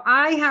 So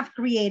I have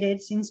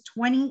created, since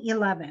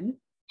 2011,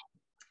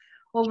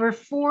 over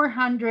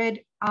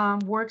 400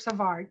 works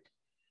of art.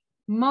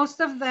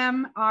 Most of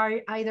them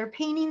are either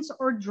paintings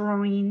or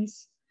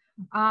drawings.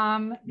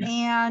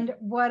 And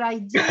what I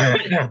did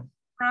with the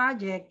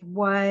project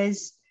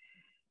was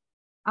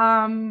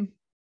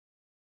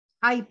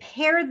I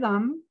paired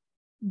them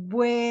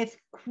with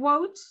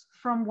quotes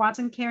from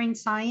Watson Caring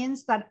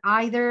Science that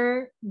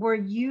either were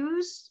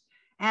used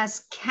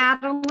as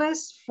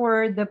catalysts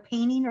for the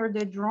painting or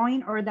the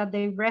drawing, or that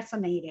they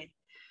resonated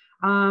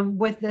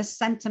with the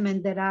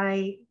sentiment that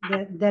I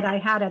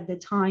had at the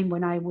time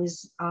when I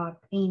was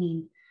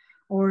painting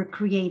or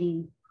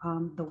creating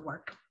the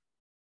work.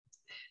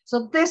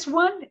 So this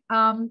one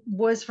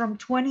was from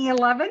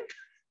 2011.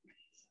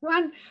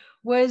 One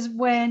was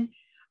when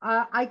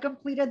I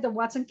completed the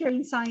Watson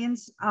Caring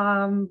Science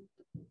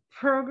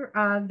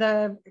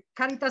the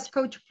Caritas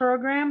Coach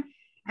program,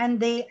 and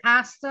they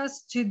asked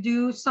us to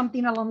do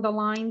something along the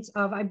lines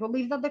of, I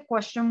believe that the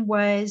question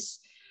was,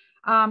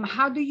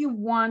 how do you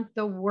want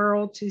the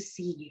world to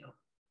see you?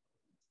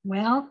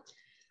 Well,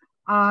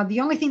 the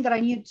only thing that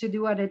I needed to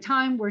do at the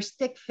time were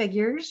stick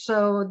figures.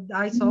 So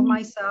I saw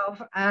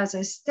myself as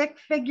a stick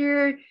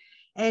figure,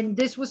 and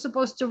this was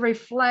supposed to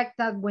reflect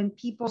that when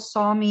people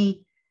saw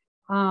me,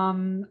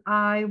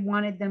 I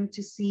wanted them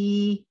to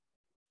see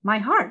my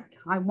heart.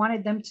 I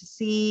wanted them to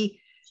see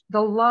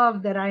the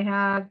love that I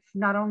had,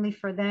 not only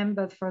for them,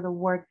 but for the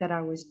work that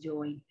I was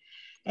doing.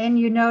 And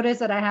you notice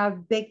that I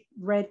have big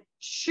red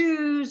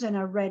shoes and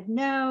a red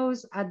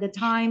nose. At the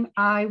time,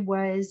 I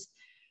was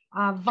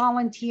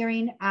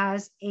volunteering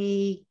as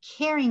a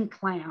caring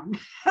clown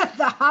at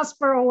the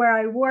hospital where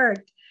I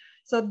worked.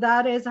 So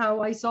that is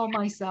how I saw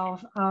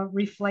myself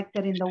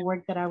reflected in the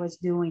work that I was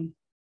doing.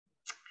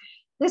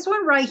 This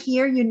one right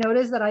here, you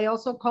notice that I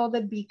also called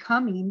it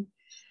Becoming.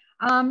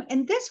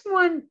 And this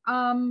one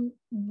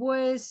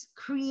was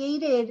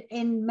created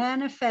and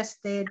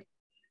manifested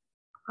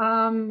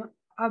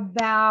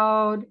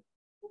about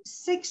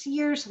 6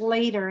 years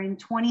later in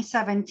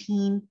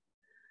 2017,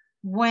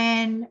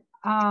 when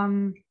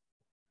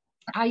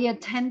I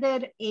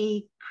attended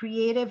a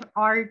creative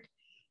art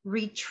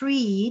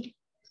retreat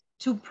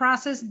to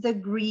process the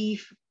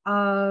grief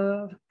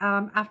of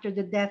after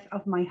the death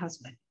of my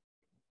husband.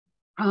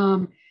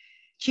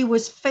 She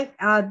was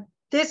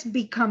this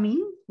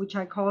Becoming, which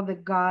I call the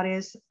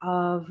goddess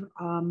of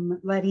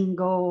letting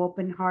go,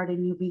 open heart,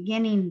 and new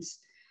beginnings,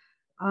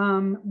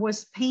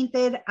 was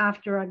painted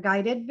after a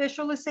guided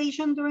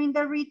visualization during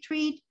the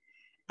retreat.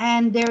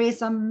 And there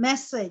is a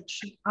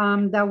message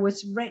that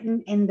was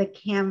written in the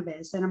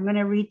canvas. And I'm going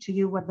to read to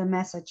you what the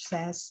message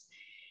says.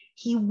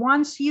 He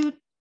wants you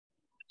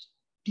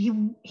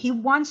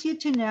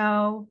to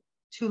know,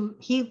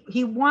 he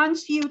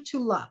wants you to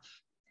love.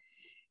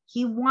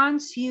 He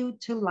wants you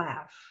to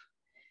laugh.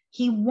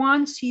 He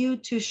wants you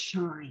to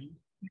shine.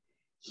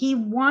 He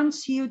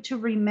wants you to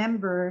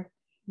remember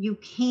you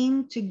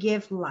came to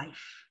give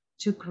life,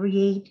 to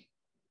create.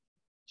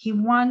 He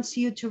wants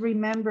you to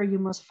remember you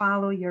must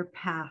follow your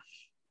path.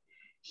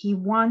 He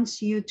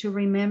wants you to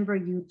remember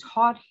you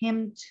taught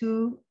him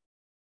to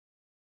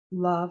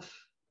love,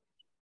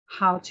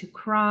 how to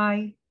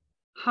cry,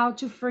 how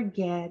to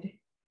forget,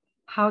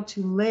 how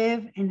to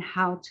live, and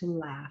how to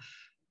laugh.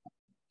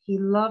 He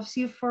loves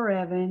you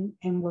forever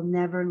and will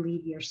never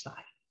leave your side.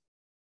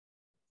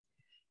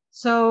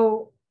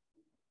 So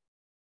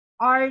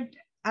art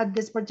at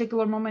this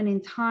particular moment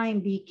in time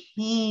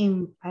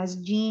became, as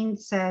Jean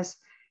says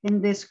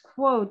in this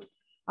quote,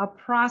 a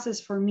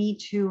process for me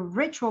to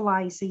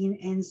ritualizing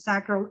and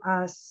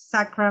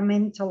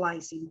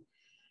sacramentalizing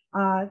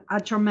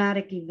a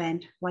traumatic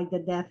event like the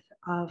death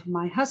of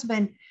my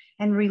husband,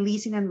 and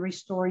releasing and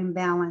restoring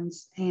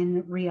balance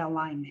and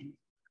realignment.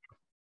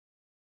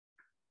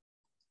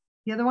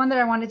 The other one that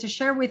I wanted to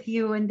share with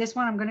you, and this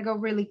one I'm going to go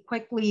really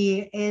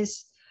quickly,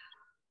 is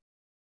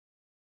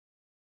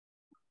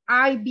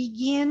I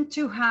began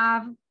to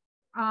have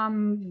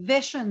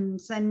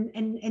visions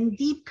and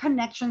deep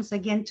connections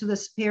again to the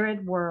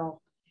spirit world.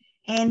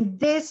 And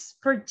this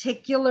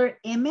particular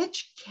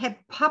image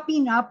kept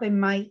popping up in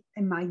my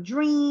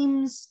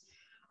dreams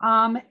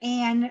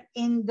and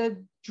in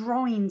the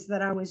drawings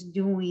that I was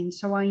doing.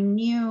 So I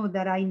knew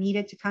that I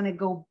needed to kind of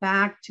go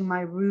back to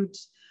my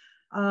roots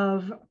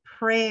of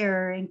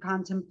prayer and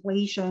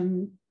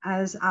contemplation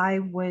as I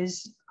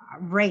was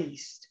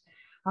raised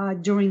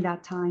during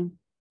that time.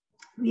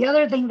 The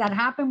other thing that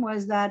happened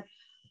was that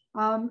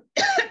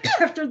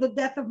after the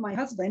death of my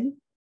husband,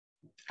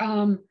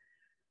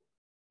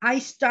 I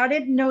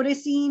started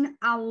noticing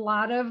a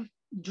lot of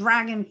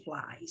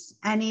dragonflies.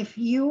 And if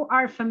you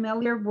are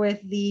familiar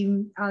with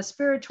the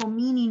spiritual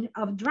meaning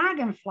of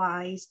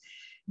dragonflies,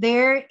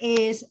 there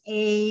is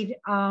a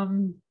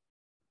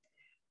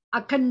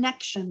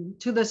connection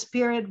to the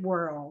spirit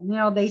world. You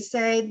know, they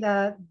say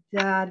that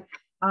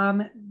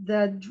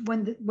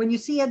when you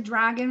see a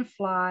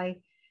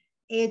dragonfly,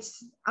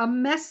 it's a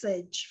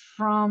message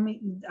from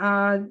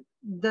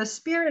the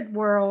spirit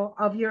world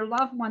of your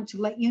loved one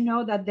to let you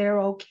know that they're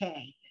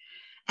okay.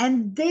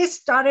 And this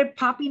started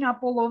popping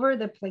up all over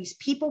the place.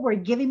 People were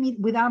giving me,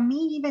 without me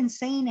even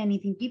saying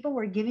anything, people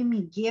were giving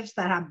me gifts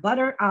that had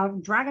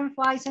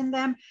dragonflies in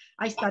them.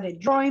 I started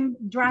drawing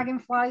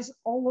dragonflies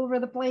all over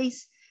the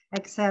place,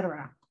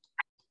 etc.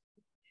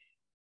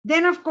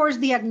 Then, of course,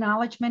 the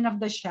acknowledgement of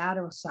the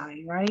shadow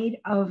side, right,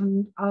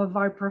 of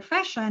our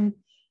profession,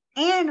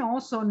 and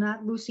also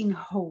not losing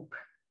hope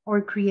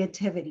or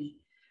creativity.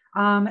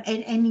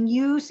 And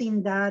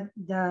using that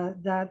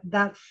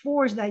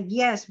force that,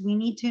 yes, we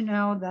need to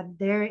know that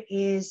there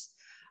is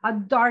a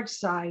dark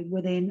side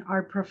within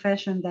our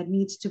profession that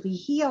needs to be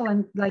healed.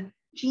 And like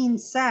Jean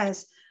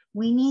says,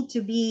 we need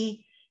to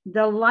be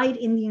the light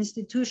in the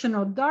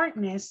institutional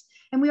darkness.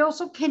 And we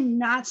also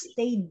cannot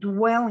stay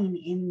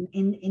dwelling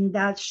in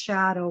that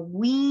shadow.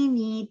 We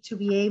need to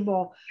be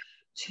able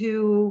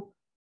to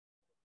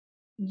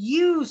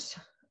use,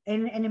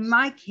 and in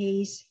my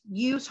case,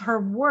 use her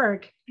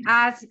work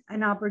as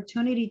an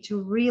opportunity to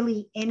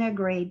really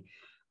integrate,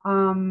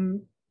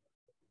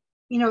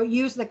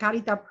 use the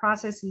Carita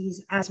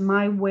processes as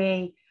my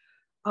way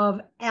of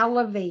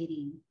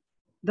elevating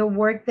the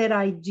work that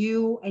I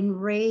do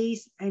and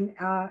raise and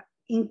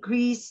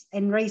increase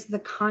and raise the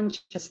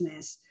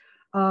consciousness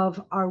of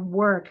our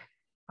work,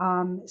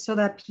 so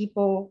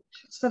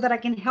that I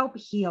can help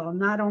heal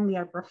not only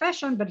our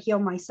profession, but heal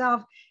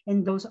myself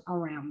and those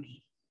around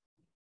me.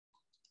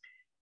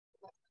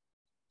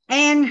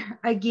 And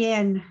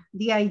again,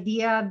 the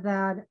idea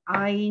that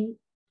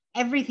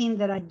everything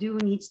that I do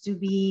needs to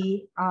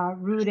be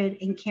rooted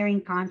in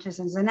caring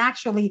consciousness. And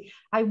actually,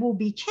 I will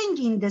be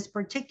changing this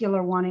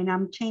particular one, and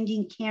I'm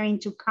changing caring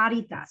to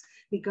caritas,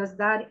 because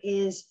that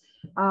is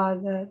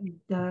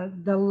the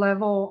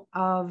level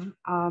of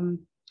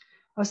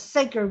a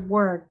sacred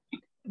work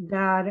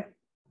that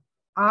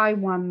I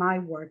want my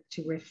work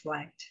to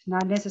reflect.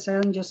 Not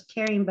necessarily just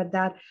caring, but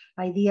that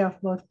idea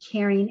of both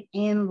caring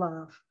and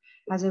love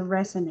as it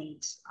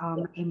resonates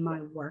in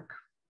my work.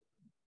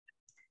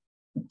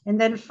 And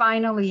then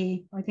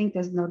finally, I think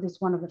this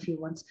is one of the few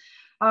ones,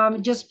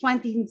 just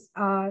planting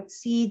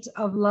seeds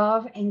of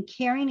love and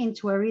caring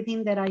into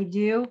everything that I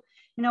do.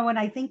 You know, when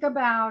I think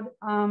about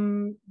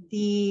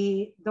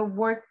the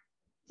work,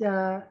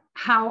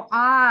 how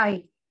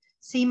I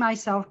see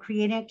myself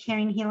creating a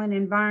caring, healing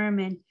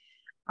environment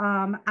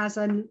as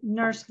a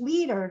nurse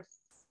leader,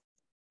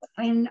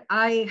 and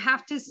I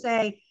have to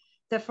say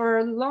that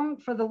for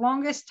the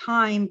longest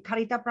time,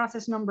 Carita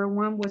process number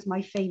 1 was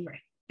my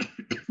favorite.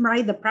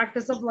 Right, the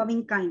practice of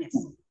loving kindness.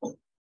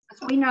 As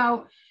we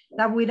know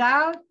that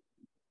without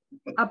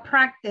a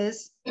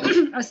practice,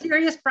 a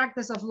serious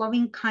practice of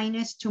loving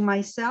kindness to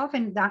myself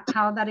and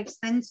how that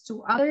extends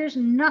to others,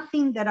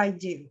 nothing that I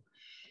do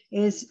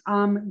is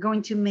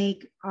going to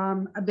make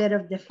a bit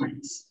of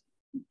difference,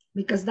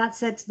 because that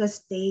sets the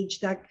stage,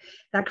 that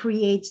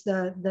creates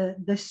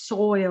the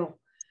soil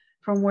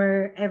from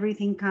where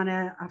everything kind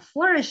of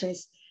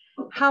flourishes.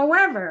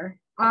 However,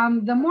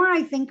 the more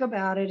I think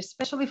about it,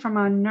 especially from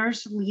a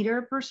nurse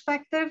leader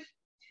perspective,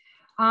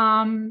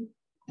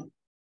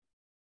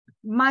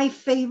 my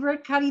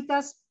favorite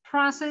Caritas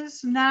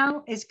process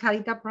now is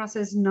Carita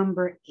process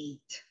number 8,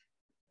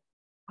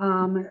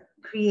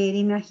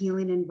 creating a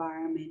healing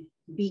environment.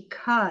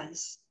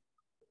 Because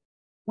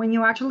when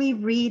you actually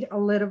read a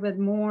little bit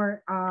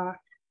more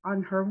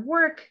on her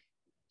work,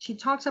 she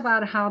talks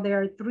about how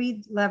there are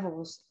 3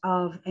 levels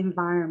of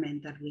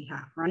environment that we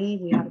have, right?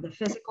 We have the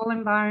physical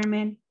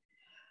environment,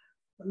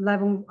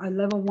 level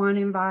 1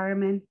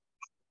 environment,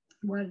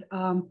 what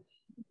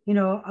you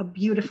know, a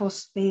beautiful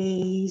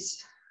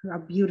space, a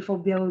beautiful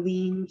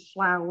building,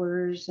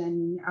 flowers,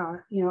 and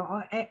you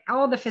know,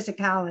 all the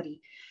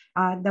physicality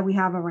that we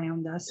have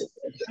around us.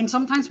 And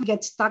sometimes we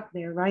get stuck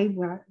there, right?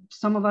 Where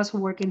some of us who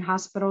work in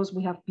hospitals,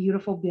 we have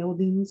beautiful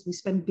buildings. We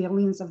spend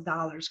billions of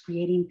dollars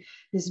creating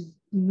these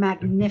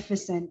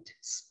magnificent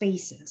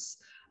spaces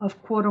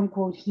of quote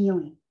unquote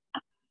healing.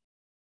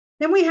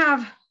 Then we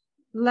have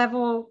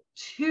level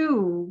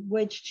 2,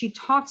 which she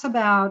talks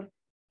about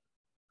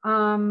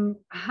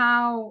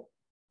how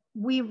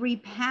we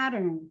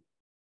repattern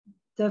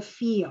the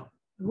field,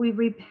 we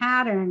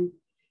repattern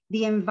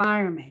the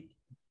environment,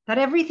 that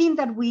everything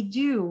that we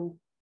do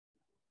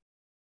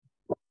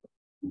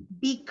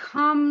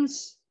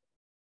becomes,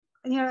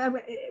 you know,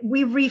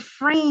 we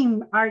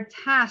reframe our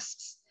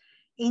tasks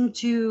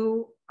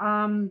into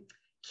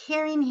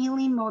caring,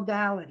 healing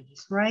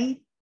modalities,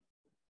 right?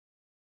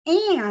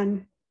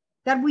 And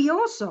that we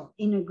also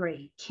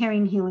integrate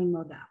caring, healing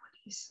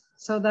modalities,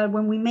 so that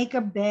when we make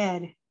a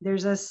bed,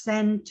 there's a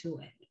scent to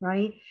it,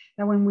 right?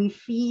 That when we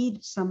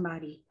feed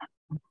somebody,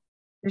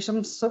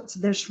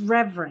 there's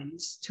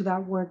reverence to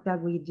that work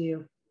that we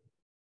do,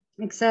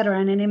 etc.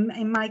 And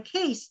in my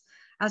case,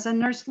 as a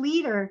nurse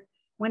leader,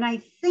 when I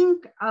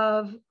think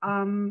of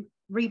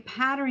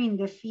repatterning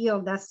the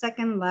field, that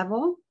second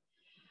level,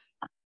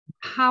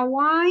 how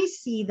I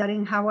see that,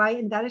 and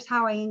that is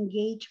how I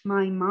engage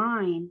my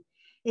mind,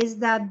 is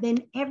that then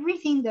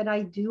everything that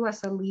I do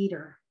as a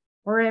leader,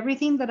 or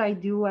everything that I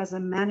do as a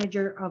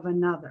manager of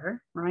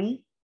another, right?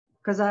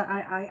 Because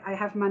I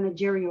have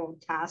managerial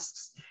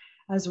tasks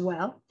as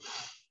well.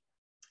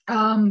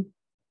 That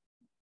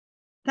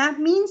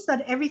means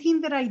that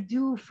everything that I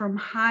do, from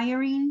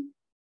hiring,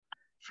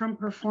 from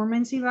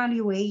performance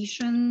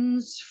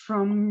evaluations,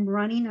 from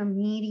running a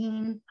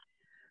meeting,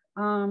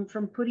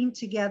 from putting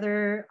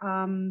together,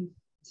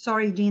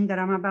 sorry, Jean, that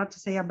I'm about to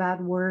say a bad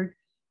word,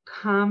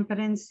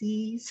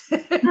 competencies.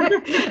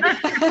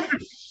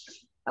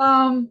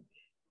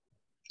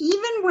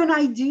 Even when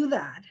I do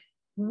that,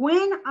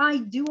 when I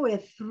do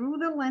it through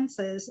the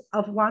lenses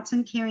of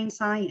Watson Caring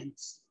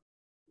Science,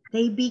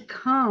 they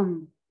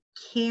become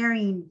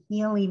caring,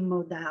 healing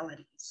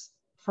modalities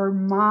for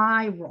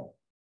my role,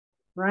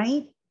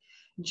 right?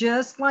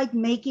 Just like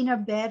making a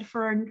bed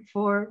for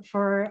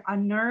a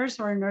nurse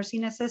or a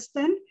nursing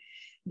assistant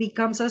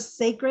becomes a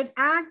sacred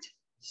act,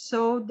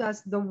 so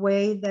does the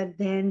way that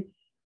then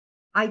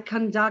I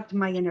conduct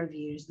my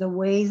interviews, the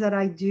ways that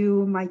I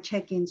do my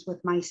check-ins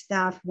with my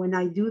staff. When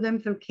I do them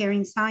through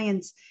Caring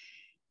Science,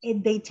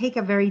 they take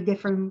a very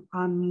different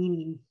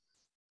meaning.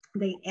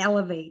 They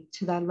elevate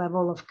to that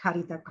level of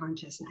Carita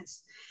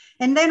consciousness.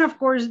 And then, of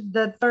course,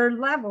 the third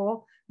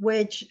level,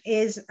 which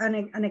is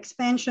an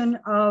expansion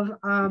of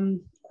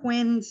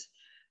Quinn's,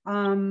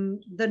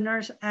 the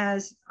nurse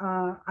as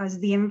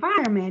the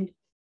environment,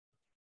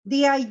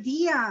 the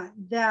idea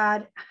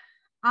that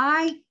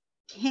I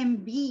can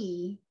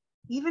be,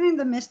 even in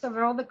the midst of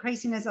all the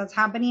craziness that's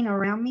happening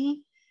around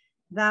me,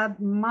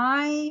 that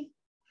my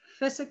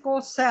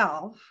physical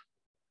self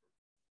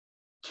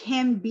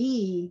can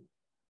be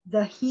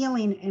the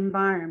healing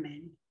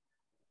environment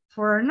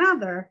for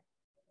another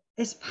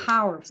is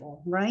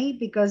powerful, right?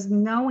 Because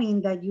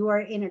knowing that you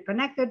are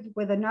interconnected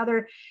with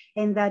another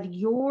and that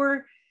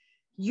your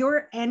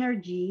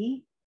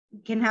energy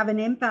can have an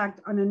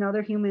impact on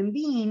another human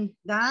being,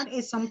 that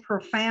is some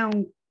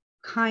profound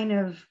kind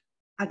of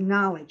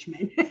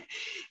acknowledgement.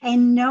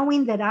 And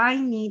knowing that I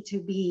need to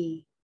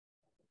be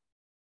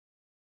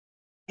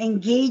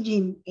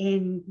engaging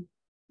in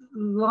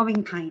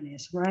loving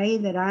kindness,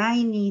 right? That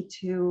I need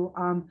to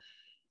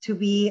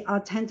be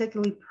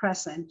authentically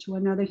present to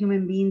another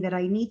human being, that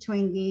I need to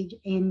engage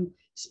in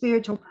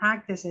spiritual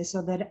practices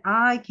so that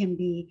I can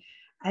be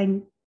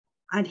a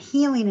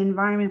healing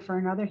environment for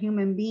another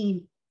human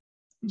being,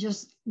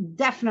 just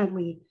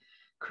definitely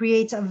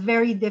creates a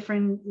very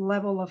different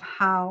level of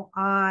how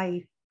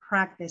I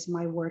practice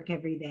my work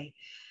every day.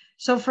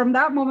 So from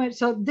that moment,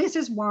 so this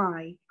is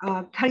why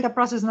Carita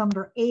process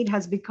number 8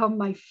 has become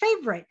my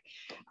favorite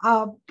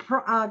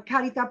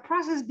Carita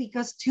process,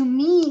 because to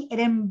me, it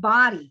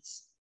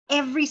embodies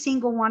every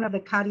single one of the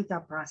Carita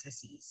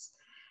processes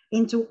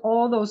into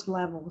all those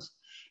levels.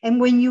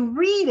 And when you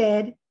read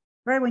it,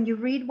 right, when you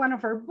read one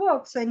of her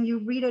books and you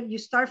read it, you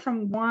start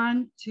from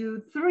 1,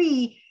 2,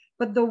 3,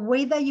 but the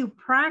way that you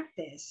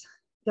practice,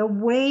 the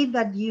way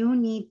that you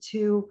need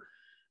to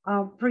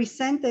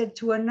present it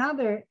to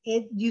another,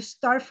 you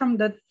start from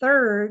the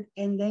 3rd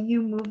and then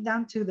you move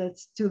down to the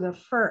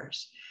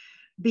 1st.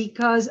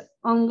 Because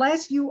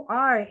unless you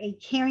are a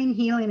caring,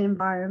 healing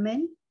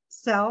environment,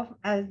 self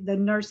as the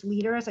nurse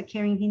leader, as a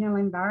caring, healing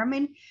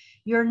environment,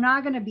 you're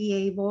not going to be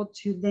able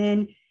to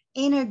then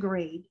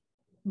integrate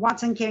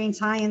Watson caring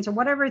science or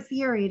whatever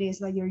theory it is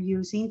that you're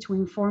using to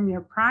inform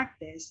your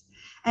practice.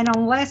 And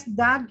unless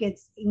that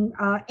gets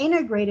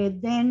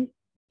integrated, then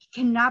it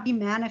cannot be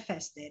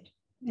manifested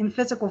in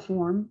physical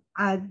form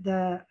at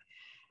the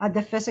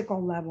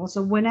physical level.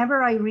 So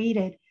whenever I read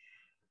it,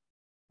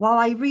 while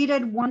I read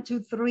it 1, 2,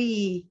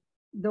 3,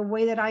 the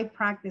way that I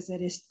practice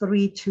it is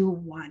 3, 2,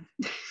 1.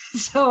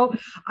 So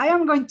I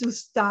am going to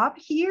stop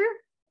here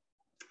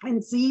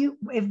and see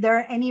if there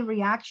are any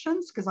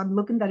reactions, because I'm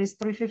looking that it's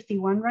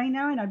 3:51 right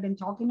now and I've been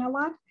talking a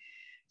lot.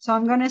 So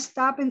I'm going to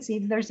stop and see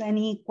if there's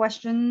any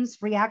questions,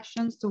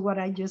 reactions to what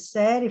I just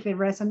said, if it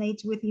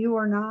resonates with you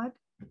or not.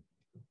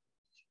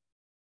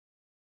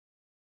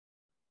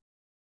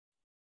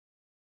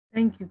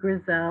 Thank you,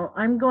 Grissel.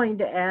 I'm going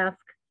to ask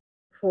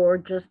for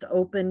just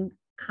open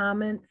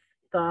comments,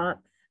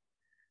 thoughts,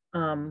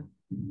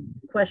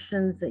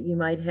 questions that you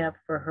might have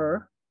for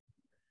her.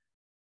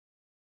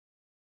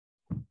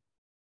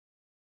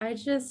 I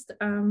just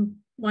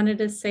wanted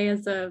to say,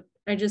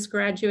 I just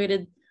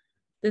graduated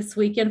this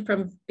weekend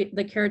from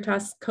the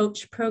Caritas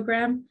Coach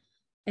Program,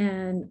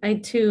 and I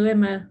too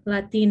am a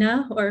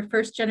Latina or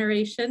first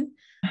generation.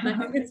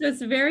 It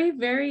was very,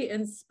 very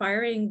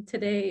inspiring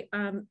today.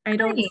 I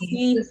don't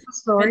see. This is the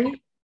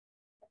story.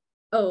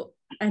 Oh,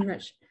 I'm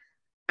Rich.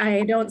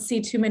 I don't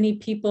see too many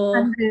people.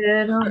 I'm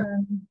good.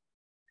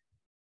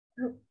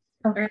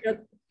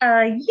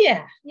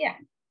 Yeah.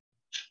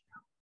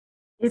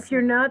 If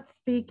you're not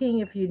speaking,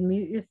 if you'd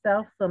mute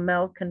yourself so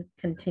Mel can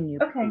continue.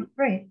 Okay,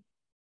 great.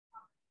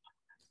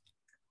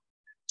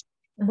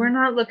 We're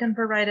not looking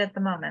for right at the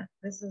moment.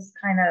 This is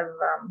kind of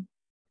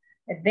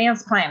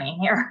advanced planning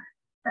here.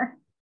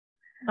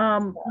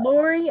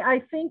 Lori, I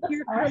think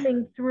you're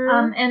coming through.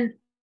 And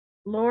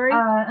Lori,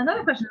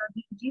 another question: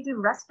 do you do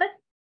respite?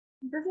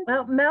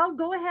 Well, Mel,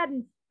 go ahead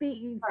and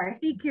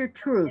speak your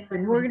truth,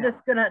 and we're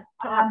just gonna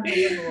talk to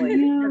Lori.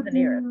 She doesn't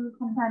hear us.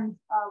 Sometimes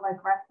like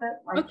respite,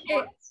 like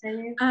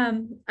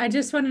okay. I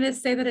just wanted to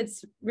say that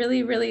it's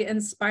really, really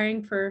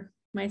inspiring for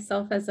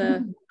myself as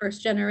a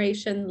first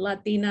generation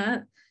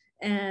Latina,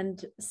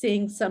 and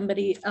seeing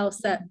somebody else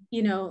that,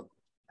 you know,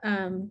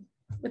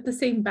 with the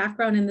same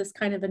background in this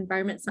kind of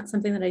environment. It's not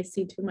something that I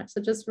see too much.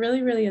 So just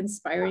really, really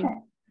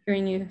inspiring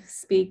hearing you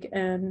speak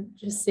and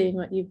just seeing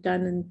what you've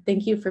done. And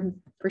thank you for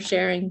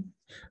sharing.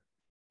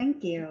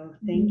 Thank you.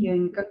 Thank you.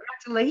 And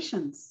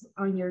congratulations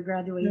on your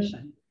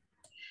graduation.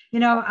 You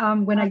know,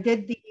 when I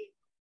did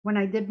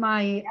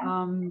my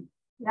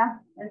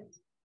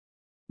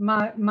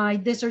my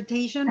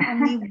dissertation,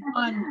 only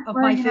one of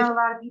my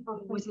 50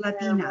 was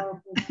Latina.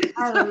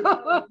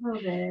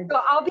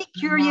 So I'll be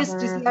curious to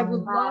see. I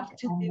would love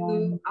to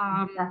do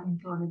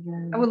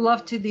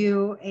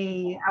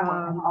a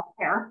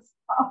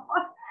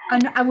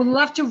and I would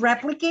love to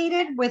replicate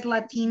it with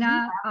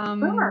Latina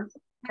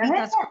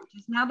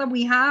now that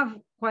we have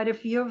quite a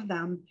few of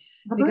them,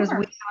 because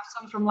we have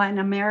some from Latin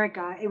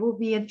America. It will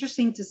be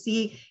interesting to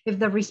see if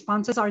the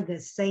responses are the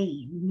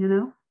same, you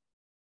know?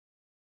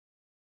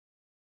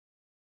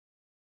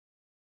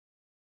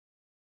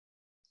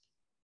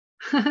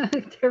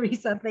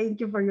 Teresa, thank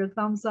you for your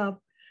thumbs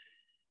up.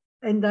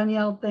 And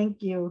Danielle,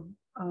 thank you.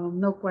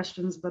 No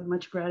questions, but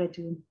much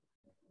gratitude.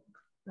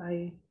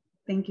 I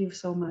thank you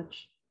so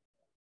much.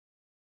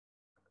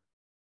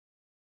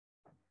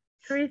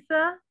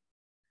 Teresa?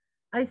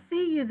 I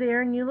see you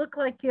there, and you look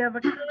like you have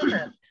a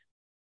comment.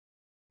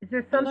 Is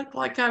there I something look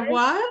like I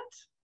what?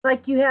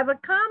 like you have a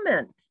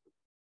comment?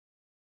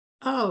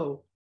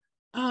 Oh,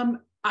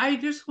 I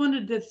just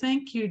wanted to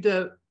thank you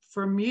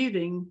for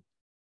muting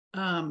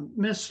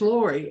Miss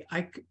Lori.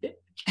 I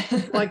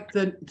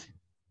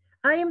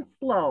am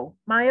slow.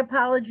 My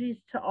apologies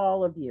to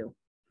all of you.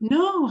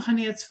 No,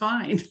 honey, it's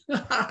fine.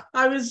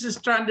 I was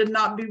just trying to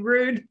not be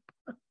rude.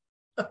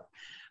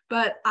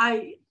 But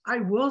I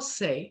will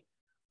say,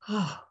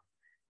 oh,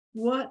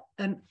 what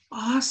an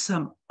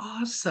awesome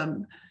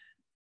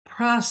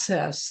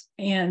process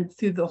and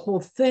through the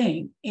whole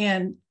thing.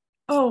 And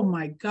oh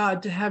my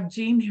God, to have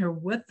Jean here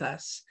with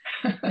us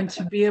and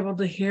to be able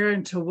to hear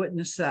and to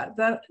witness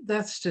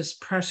that's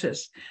just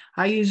precious.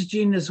 I used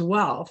Jean as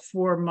well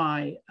for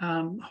my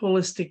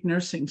holistic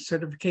nursing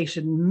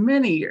certification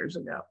many years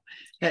ago.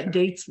 That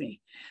dates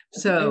me.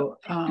 So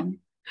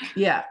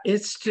yeah,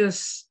 it's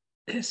just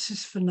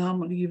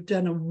phenomenal. You've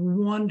done a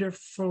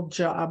wonderful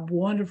job.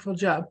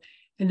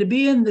 And to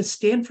be in the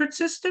Stanford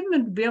system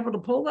and to be able to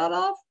pull that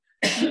off,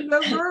 you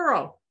go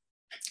girl.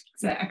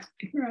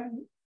 Exactly right.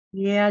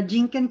 Yeah,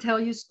 Jean can tell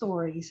you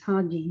stories,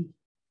 huh, Jean?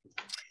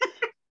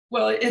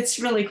 Well, it's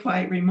really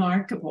quite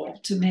remarkable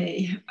to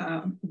me,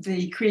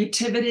 the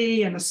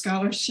creativity and the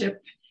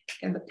scholarship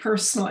and the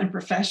personal and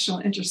professional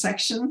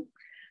intersection,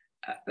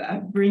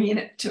 bringing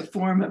it to a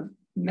form of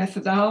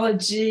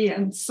methodology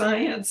and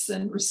science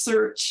and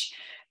research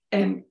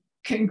and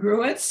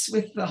congruence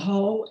with the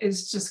whole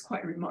is just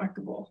quite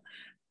remarkable.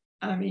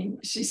 I mean,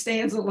 she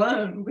stands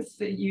alone with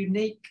the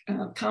unique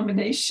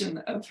combination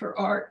of her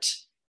art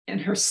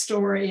and her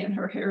story and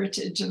her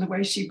heritage and the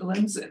way she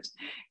blends it.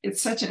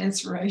 It's such an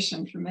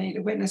inspiration for me to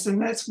witness. And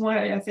that's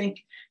why I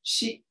think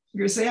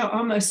Grissel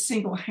almost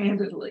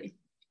single-handedly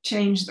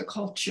changed the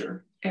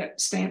culture at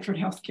Stanford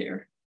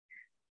Healthcare.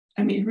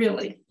 I mean,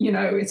 really,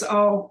 it's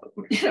all,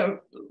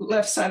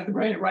 left side of the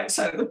brain or right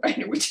side of the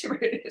brain or whichever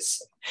it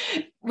is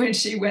when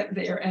she went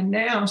there. And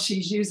now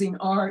she's using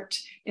art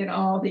in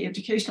all the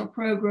educational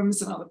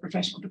programs and all the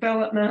professional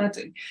development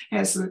and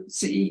has the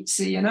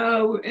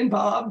CNO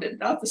involved and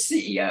not the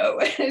CEO.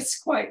 It's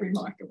quite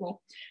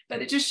remarkable.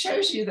 But it just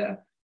shows you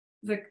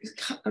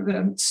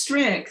the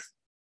strength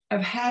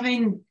of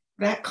having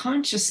that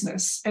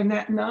consciousness and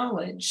that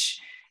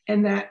knowledge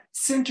and that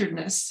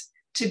centeredness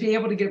to be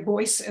able to give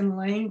voice and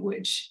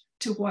language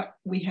to what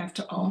we have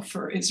to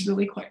offer is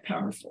really quite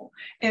powerful.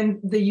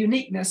 And the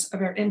uniqueness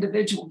of our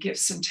individual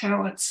gifts and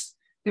talents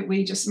that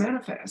we just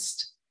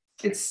manifest.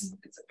 It's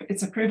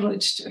a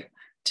privilege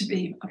to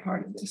be a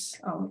part of this,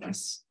 all of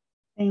us.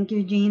 Thank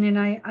you, Jean. And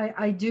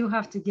I do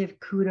have to give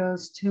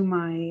kudos to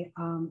my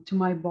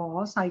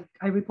boss. I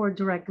report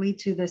directly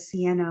to the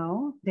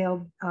CNO,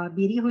 Dale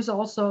Beatty, who's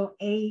also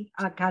a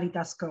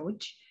Caritas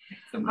coach,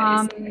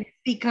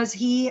 because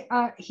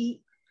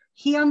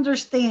he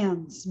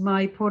understands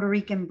my Puerto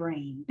Rican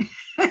brain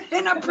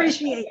and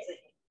appreciates it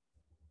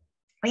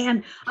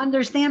and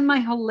understand my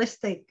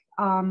holistic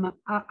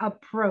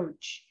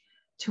approach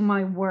to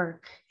my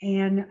work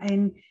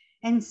and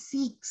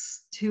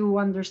seeks to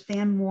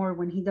understand more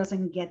when he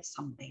doesn't get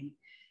something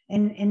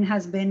and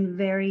has been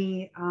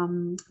very,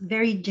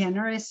 very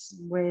generous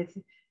with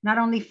not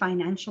only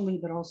financially,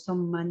 but also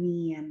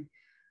money and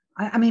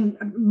I mean,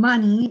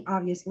 money,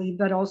 obviously,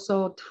 but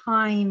also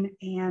time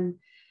and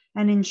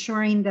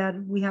ensuring that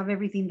we have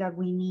everything that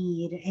we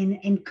need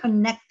and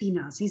connecting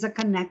us. He's a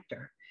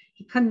connector.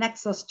 He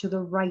connects us to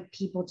the right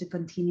people to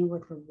continue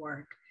with the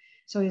work.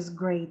 So it's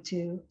great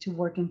to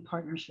work in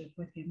partnership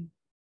with him.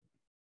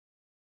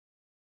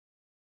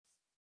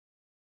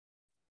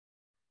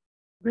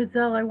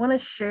 Grissel, I want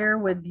to share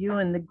with you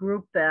and the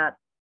group that,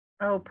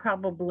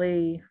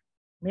 probably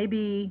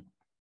maybe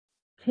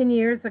 10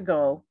 years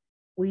ago,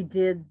 we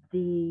did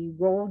the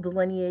role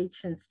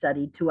delineation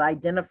study to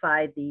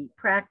identify the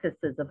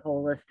practices of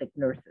holistic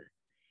nurses.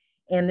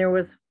 And there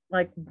was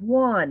like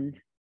one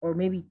or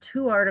maybe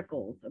two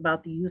articles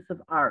about the use of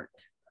art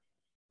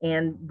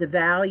and the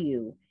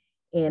value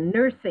in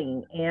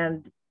nursing.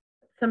 And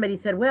somebody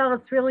said, well,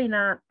 it's really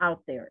not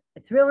out there.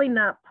 It's really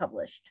not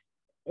published,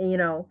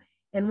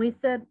 And we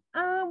said,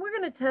 we're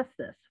going to test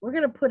this. We're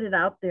going to put it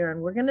out there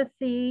and we're going to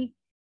see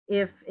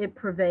if it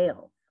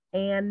prevails.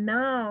 And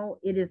now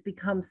it has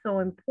become so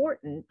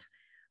important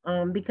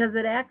because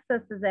it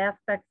accesses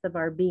aspects of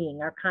our being,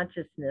 our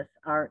consciousness,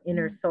 our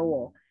inner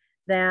soul,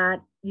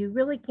 that you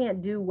really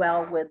can't do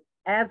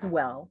as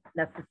well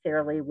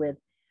necessarily with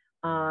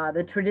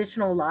the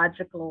traditional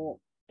logical,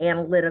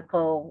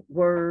 analytical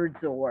words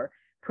or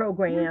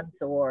programs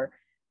or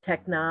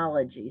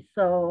technology.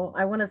 So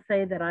I want to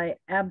say that I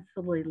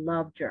absolutely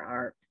loved your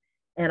art.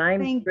 And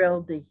I'm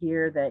thrilled to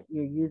hear that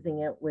you're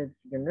using it with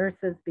your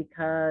nurses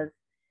because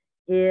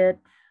it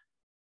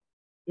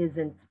is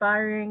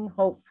inspiring,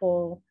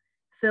 hopeful,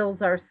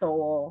 fills our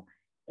soul,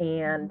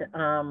 and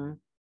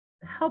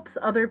helps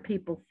other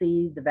people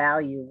see the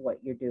value of what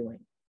you're doing.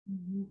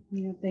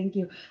 Yeah, thank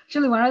you.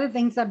 Actually, one of the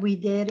things that we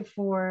did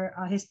for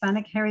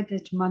Hispanic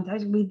Heritage Month,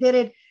 we did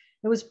it.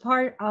 It was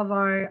part of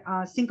our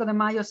Cinco de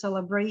Mayo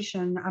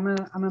celebration. I'm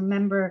a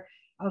member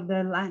of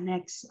the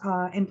Latinx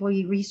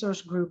employee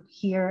resource group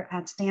here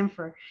at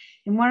Stanford.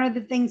 And one of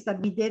the things that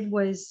we did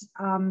was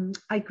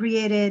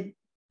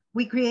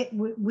we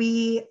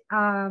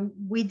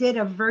did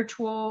a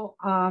virtual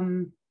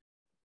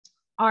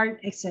art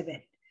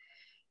exhibit.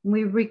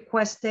 We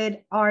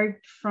requested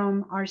art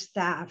from our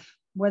staff,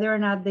 whether or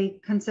not they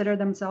consider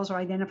themselves or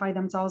identify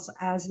themselves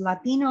as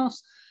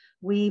Latinos.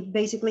 We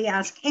basically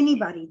asked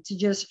anybody to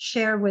just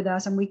share with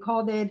us, and we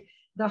called it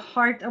the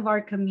heart of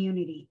our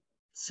community,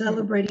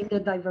 celebrating the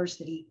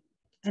diversity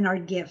and our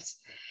gifts.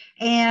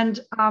 And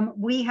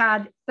we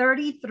had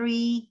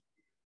 33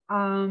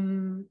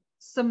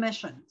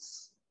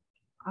 submissions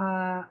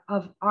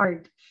of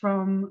art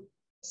from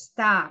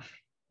staff,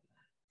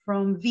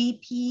 from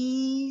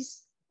VPs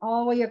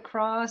all the way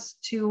across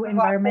to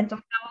environmental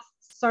health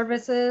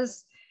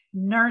services,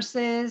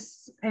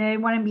 nurses, and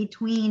everyone in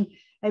between.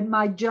 And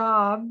my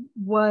job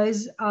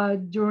was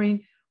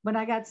when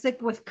I got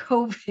sick with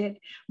COVID,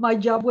 my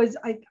job was,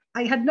 I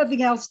had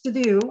nothing else to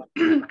do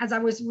as I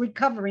was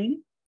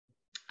recovering.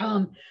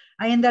 I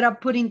ended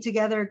up putting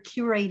together,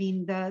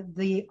 curating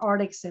the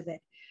art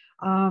exhibit.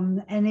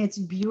 And it's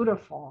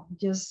beautiful,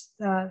 just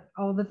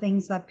all the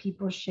things that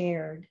people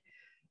shared,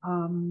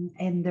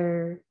 and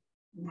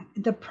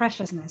the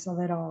preciousness of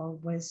it all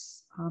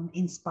was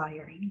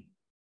inspiring.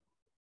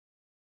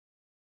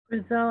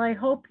 Grissel, I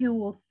hope you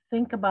will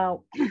think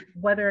about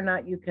whether or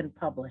not you can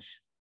publish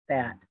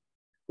that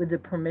with the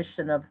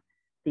permission of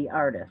the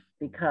artist,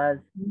 because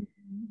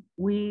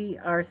we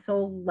are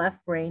so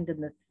left-brained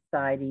in this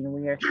society, and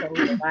we are so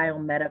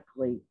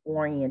biomedically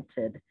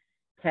oriented,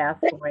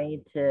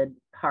 task-oriented,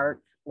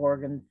 parts,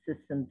 organs,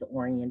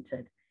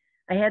 systems-oriented.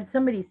 I had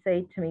somebody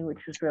say to me,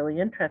 which was really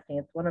interesting,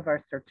 it's one of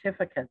our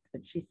certificates,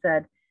 but she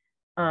said,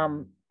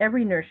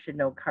 every nurse should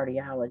know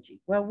cardiology.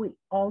 Well, we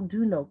all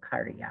do know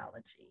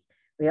cardiology.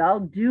 We all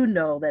do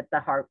know that the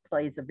heart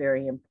plays a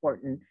very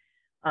important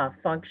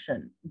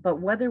function, but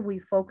whether we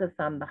focus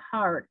on the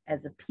heart as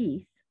a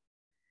piece,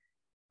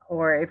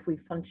 or if we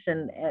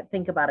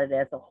think about it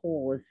as a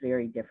whole, is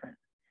very different.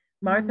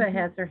 Martha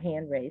has her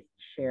hand raised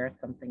to share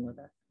something with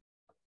us.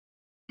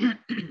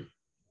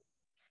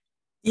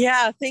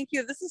 Yeah, thank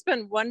you. This has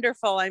been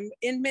wonderful. I'm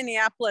in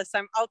Minneapolis.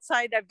 I'm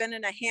outside. I've been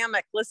in a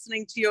hammock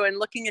listening to you and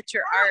looking at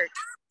your art.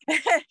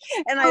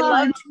 And I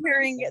loved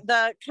hearing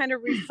the kind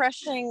of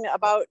refreshing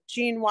about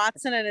Jean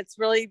Watson, and it's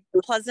really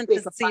pleasant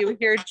to see you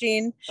here,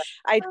 Jean.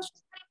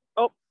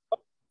 Oh,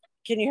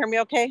 can you hear me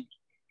okay?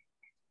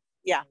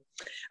 Yeah.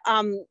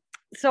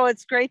 So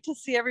it's great to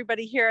see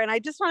everybody here. And I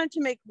just wanted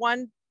to make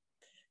one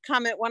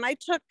comment. When I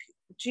took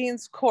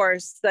Jean's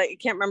course, that I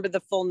can't remember the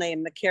full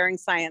name, the Caring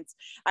Science,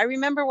 I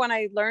remember when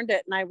I learned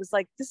it and I was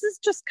like, this is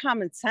just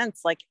common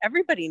sense. Like,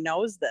 everybody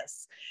knows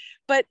this,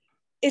 but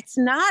it's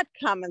not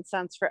common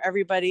sense for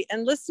everybody.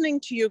 And listening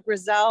to you,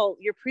 Grissel,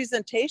 your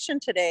presentation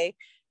today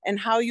and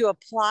how you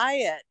apply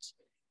it,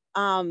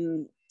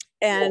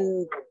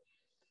 and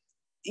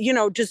you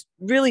know, just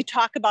really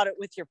talk about it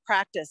with your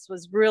practice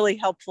was really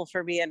helpful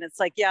for me. And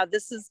it's like, yeah,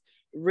 this is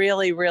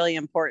really, really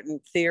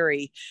important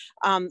theory.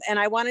 And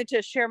I wanted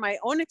to share my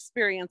own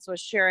experience with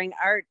sharing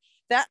art.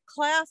 That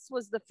class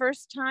was the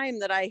first time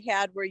that I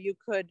had where you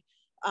could,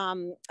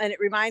 and it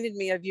reminded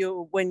me of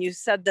you when you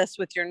said this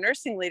with your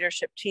nursing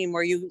leadership team,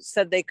 where you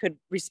said they could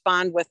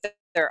respond with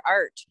their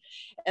art.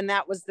 And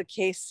that was the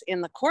case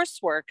in the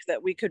coursework,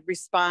 that we could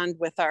respond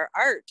with our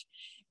art.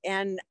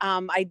 And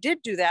I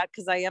did do that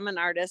because I am an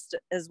artist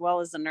as well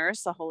as a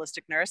nurse, a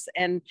holistic nurse.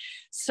 And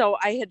so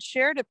I had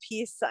shared a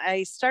piece.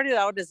 I started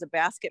out as a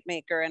basket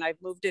maker and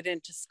I've moved it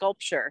into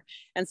sculpture.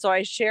 And so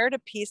I shared a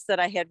piece that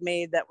I had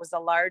made that was a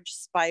large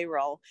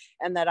spiral,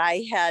 and that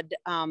I had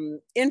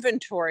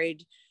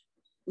inventoried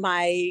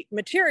my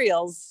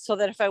materials so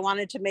that if I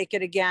wanted to make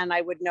it again,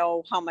 I would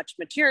know how much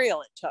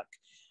material it took.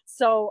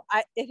 So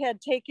it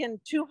had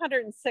taken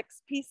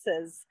 206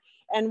 pieces.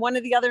 And one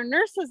of the other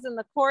nurses in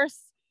the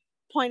course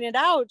pointed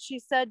out, she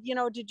said, you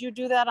know, did you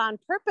do that on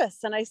purpose?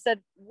 And I said,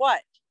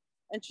 what?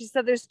 And she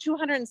said, there's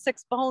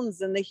 206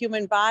 bones in the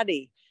human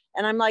body.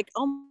 And I'm like,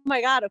 oh my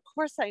God, of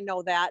course I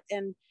know that.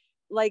 And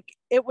like,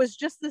 it was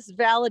just this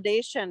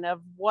validation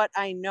of what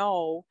I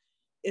know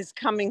is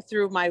coming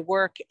through my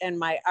work and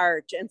my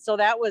art. And so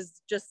that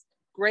was just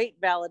great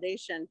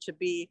validation to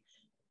be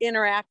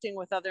interacting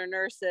with other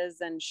nurses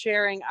and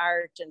sharing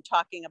art and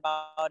talking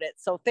about it.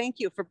 So thank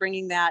you for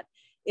bringing that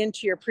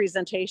into your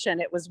presentation.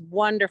 It was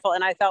wonderful.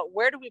 And I thought,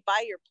 where do we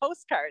buy your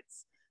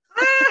postcards?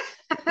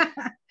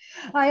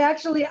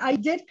 I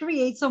did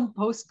create some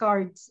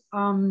postcards.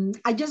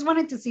 I just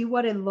wanted to see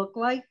what it looked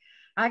like.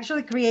 I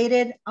actually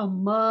created a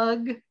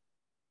mug.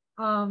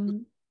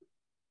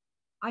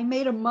 I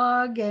made a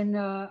mug and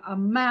a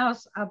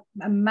mouse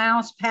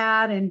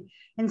pad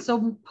and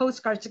some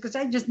postcards, because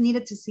I just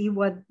needed to see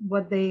what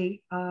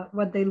they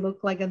look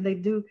like, and they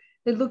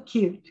look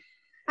cute.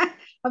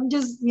 I'm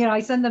just, you know, I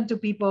send them to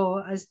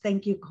people as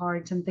thank you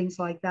cards and things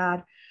like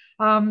that.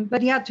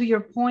 But yeah, to your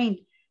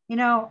point, you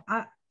know,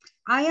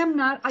 I am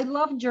not, I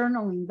love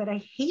journaling, but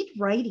I hate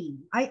writing.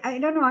 I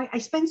don't know. I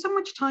spend so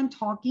much time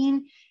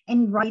talking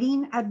and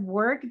writing at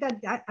work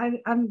that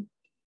I'm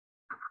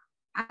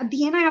at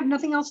the end, I have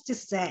nothing else to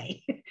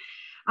say.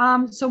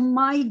 So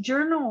my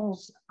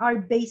journals are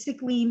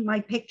basically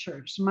my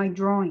pictures, my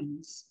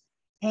drawings,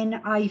 and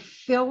I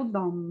fill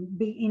them,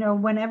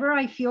 whenever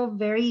I feel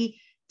very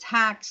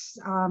taxed,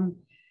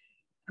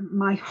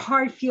 my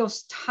heart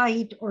feels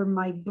tight or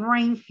my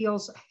brain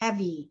feels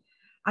heavy,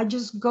 I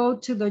just go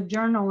to the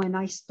journal and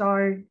I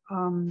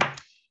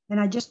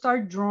just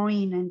start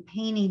drawing and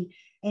painting.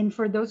 And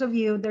for those of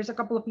you, there's a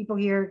couple of people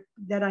here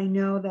that I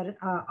know that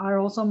are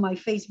also on my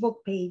Facebook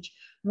page.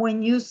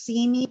 When you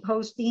see me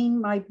posting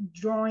my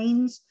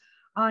drawings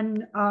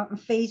on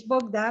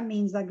Facebook, that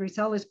means that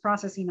Grissel is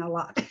processing a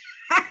lot.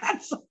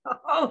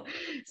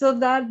 so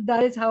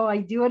that is how I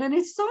do it. And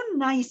it's so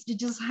nice to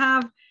just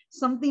have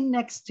something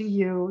next to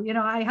you.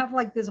 I have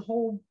like this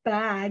whole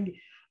bag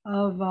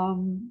of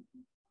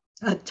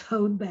a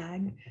tote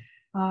bag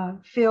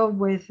filled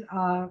with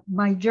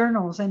my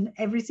journals, and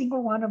every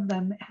single one of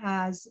them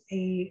has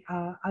a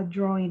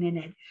drawing in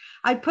it.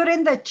 I put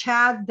in the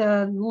chat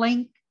the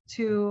link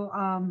to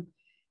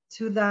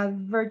the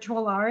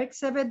virtual art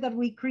exhibit that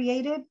we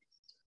created,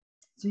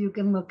 so you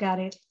can look at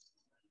it.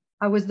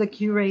 I was the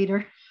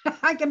curator.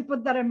 I can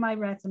put that in my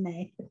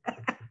resume.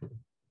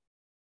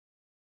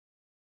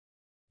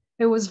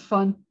 It was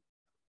fun.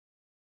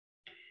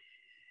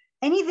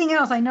 Anything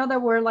else? I know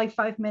that we're like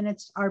 5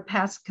 minutes, our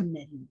past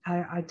commitment,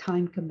 our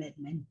time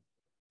commitment.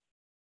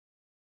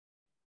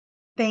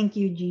 Thank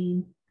you,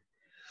 Jean.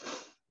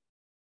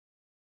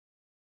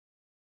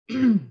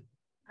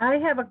 I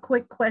have a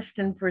quick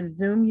question for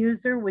Zoom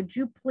user. Would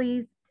you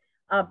please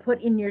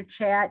put in your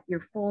chat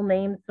your full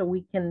name so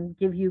we can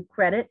give you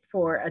credit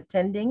for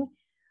attending?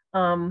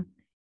 I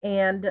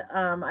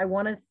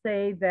want to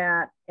say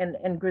that,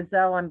 and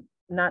Grissel, I'm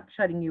not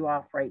shutting you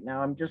off right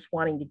now. I'm just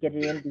wanting to get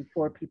it in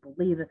before people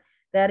leave.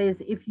 That is,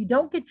 if you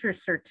don't get your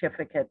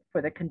certificate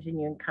for the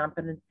continuing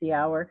competency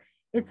hour,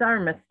 it's our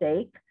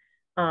mistake.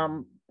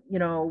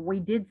 We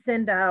did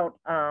send out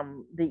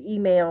the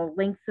email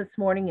links this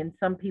morning, and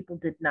some people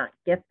did not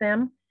get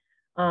them.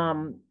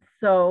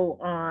 So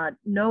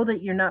know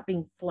that you're not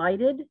being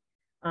slighted.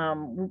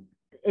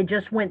 It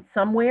just went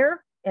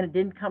somewhere and it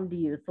didn't come to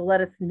you. So let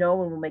us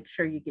know and we'll make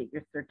sure you get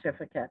your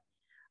certificate.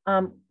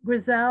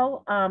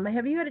 Grissel,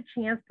 have you had a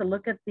chance to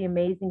look at the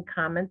amazing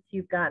comments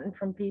you've gotten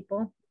from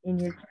people in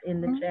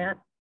the chat?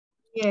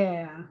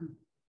 Yeah,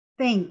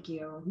 thank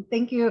you.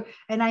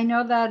 And I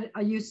know that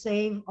you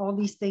save all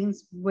these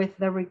things with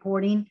the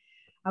recording.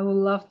 I would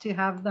love to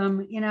have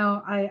them.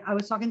 I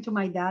was talking to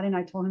my dad and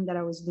I told him that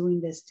I was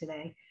doing this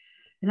today.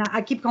 And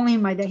I keep calling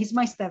him my dad. He's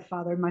my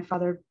stepfather.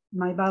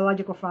 My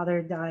biological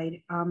father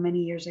died many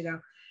years ago.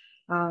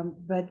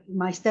 But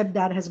my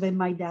stepdad has been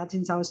my dad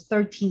since I was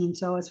 13.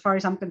 So as far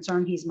as I'm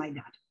concerned, he's my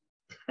dad.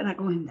 And I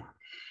call him dad.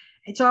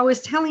 And so I was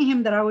telling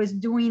him that I was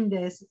doing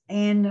this,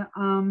 and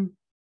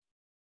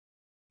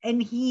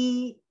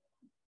he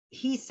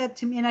said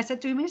to me, and I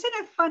said to him, isn't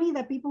it funny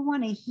that people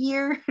want to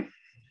hear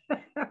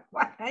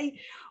what I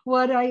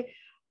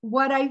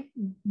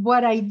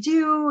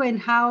do, and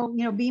how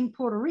being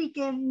Puerto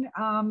Rican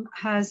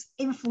has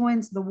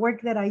influenced the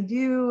work that I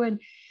do.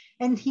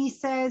 And he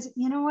says,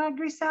 you know what,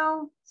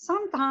 Grissel,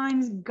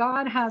 sometimes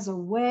God has a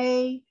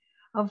way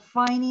of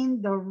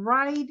finding the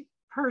right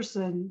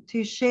person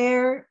to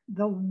share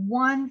the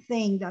one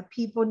thing that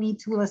people need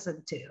to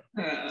listen to.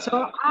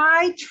 So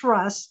I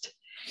trust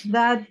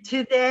that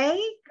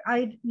today,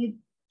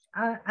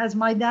 as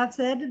my dad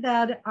said,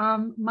 that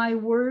my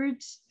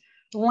words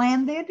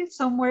landed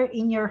somewhere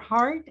in your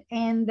heart,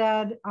 and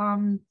that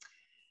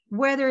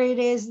whether it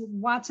is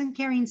Watson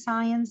Caring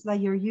Science that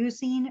you're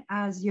using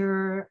as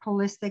your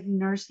holistic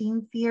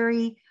nursing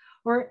theory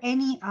or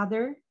any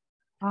other,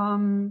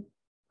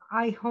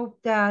 I hope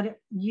that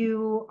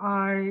you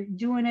are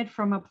doing it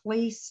from a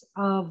place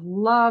of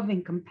love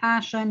and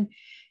compassion,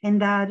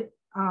 and that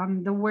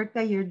the work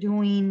that you're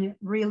doing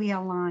really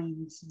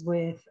aligns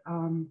with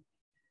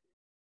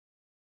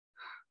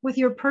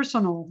your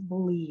personal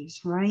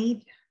beliefs,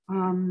 right?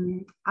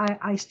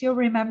 I still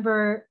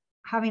remember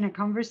having a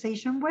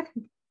conversation with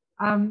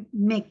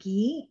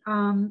Mickey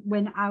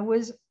when I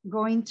was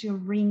going to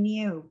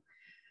renew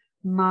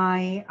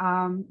my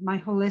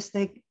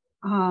holistic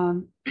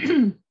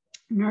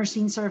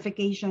nursing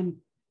certification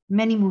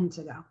many months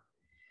ago.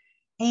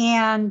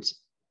 And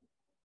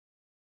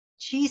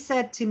she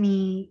said to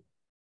me,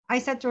 I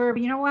said to her,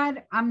 you know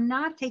what? I'm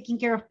not taking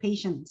care of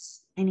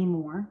patients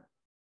anymore.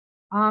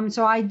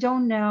 So I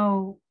don't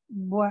know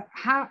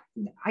how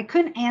I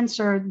couldn't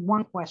answer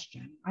one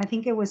question. I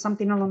think it was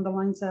something along the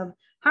lines of,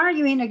 how are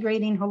you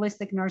integrating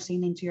holistic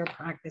nursing into your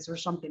practice, or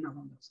something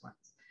along those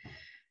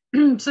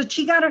lines. So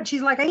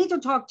she's like, I need to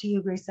talk to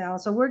you, Grissel.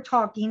 So we're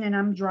talking and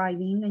I'm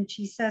driving, and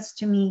she says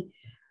to me,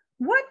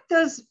 what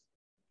does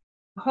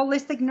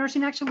holistic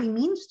nursing actually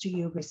means to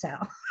you,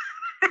 Grissel?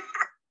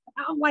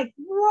 I'm like,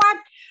 what?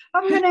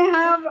 I'm going to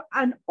have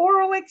an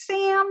oral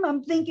exam.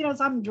 I'm thinking as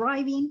I'm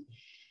driving.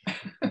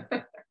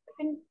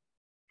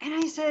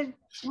 said,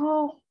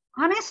 well,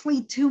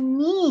 honestly, to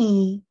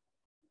me,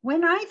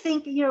 when I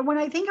think, when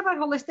I think about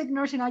holistic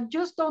nursing, I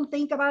just don't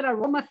think about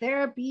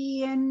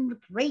aromatherapy and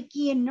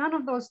Reiki and none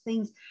of those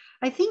things.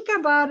 I think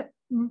about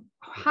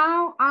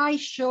how I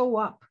show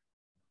up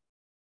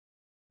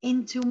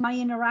into my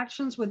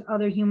interactions with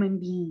other human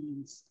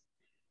beings.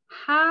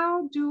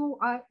 How do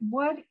I,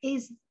 what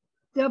is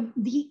the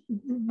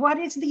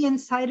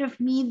inside of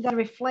me that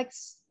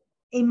reflects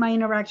in my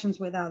interactions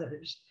with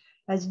others?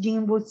 As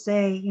Jean would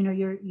say,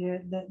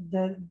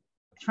 the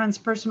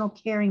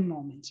transpersonal caring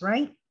moments,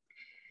 right?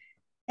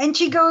 And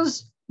she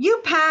goes, you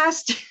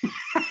passed.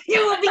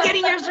 You will be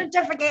getting your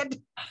certificate.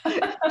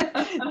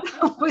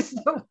 That was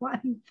the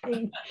one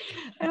thing.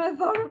 And I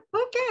thought,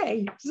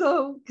 okay.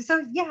 So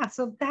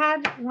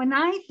that when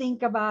I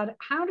think about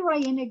how do I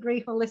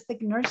integrate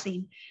holistic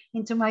nursing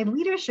into my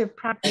leadership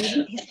practice,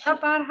 it's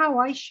about how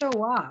I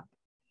show up,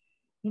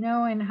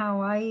 and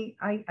how I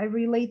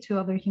relate to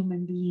other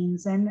human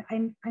beings, and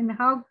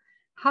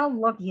how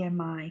lucky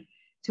am I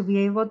to be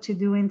able to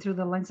do it through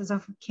the lenses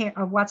of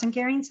Watson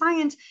Caring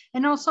Science,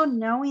 and also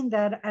knowing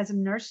that as a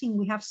nursing,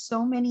 we have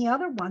so many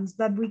other ones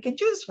that we can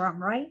choose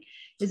from, right?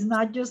 It's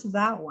not just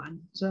that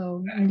one.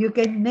 So you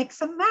can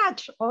mix and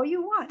match all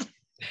you want.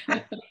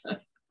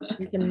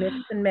 You can mix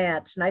and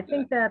match. And I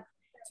think that,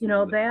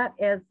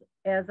 that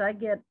as I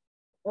get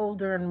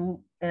older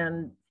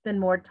and spend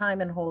more time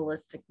in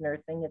holistic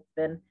nursing, it's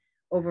been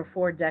over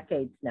 4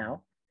 decades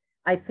now,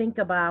 I think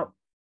about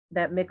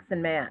that mix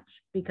and match,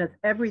 because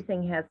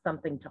everything has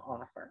something to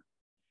offer.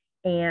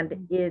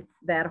 And it's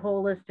that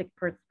holistic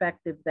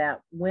perspective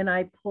that when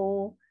I'm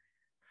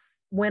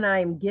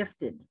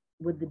gifted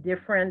with the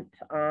different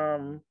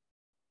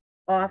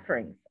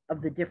offerings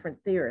of the different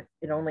theorists,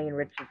 it only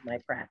enriches my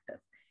practice.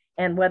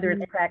 And whether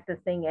it's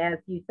practicing, as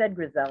you said,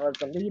 Grissel,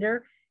 as a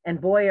leader, and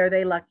boy, are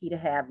they lucky to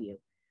have you,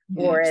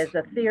 or as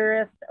a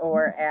theorist,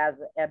 or as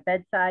a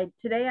bedside.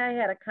 Today I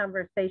had a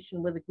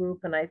conversation with a group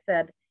and I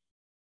said,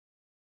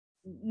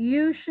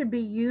 you should be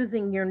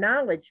using your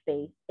knowledge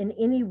base in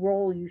any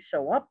role you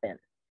show up in.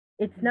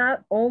 It's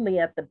not only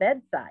at the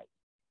bedside.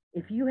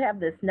 If you have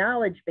this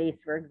knowledge base,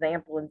 for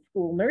example, in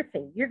school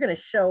nursing, you're going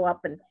to show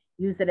up and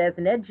use it as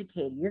an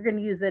educator. You're going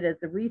to use it as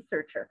a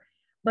researcher.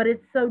 But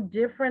it's so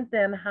different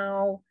than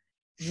how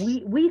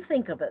we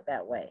think of it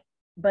that way.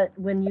 But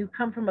when you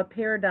come from a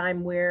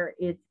paradigm where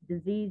it's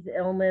disease,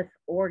 illness,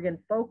 organ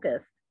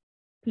focused,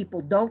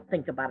 people don't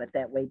think about it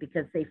that way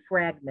because they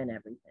fragment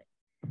everything.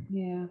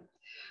 Yeah.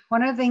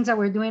 One of the things that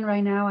we're doing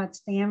right now at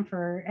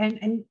Stanford,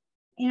 and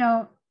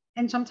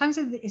sometimes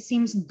it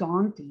seems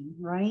daunting,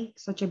 right?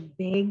 Such a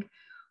big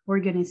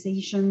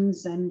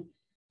organizations, and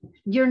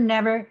you're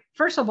never,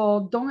 first of all,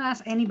 don't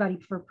ask anybody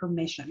for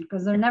permission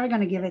because they're never going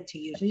to give it to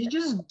you. So you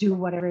just do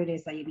whatever it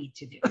is that you need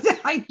to do.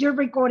 You're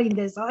recording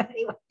this, so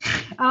anyway.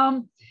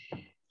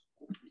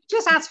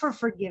 Just ask for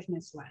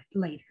forgiveness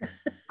later.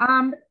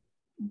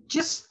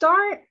 Just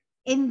start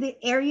in the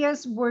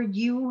areas where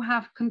you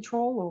have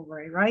control over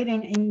it, right?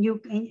 And you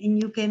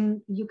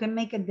can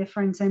make a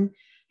difference. And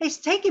it's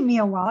taken me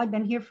a while. I've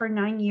been here for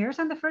 9 years,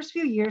 and the first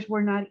few years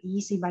were not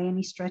easy by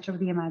any stretch of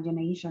the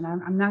imagination.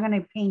 I'm not going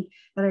to paint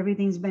that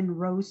everything's been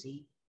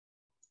rosy.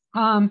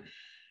 And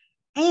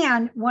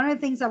one of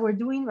the things that we're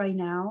doing right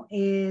now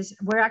is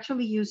we're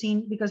actually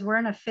using, because we're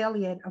an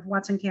affiliate of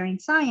Watson Caring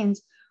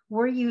Science,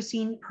 we're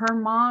using her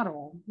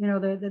model,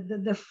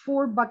 the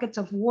 4 buckets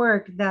of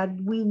work that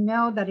we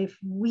know that if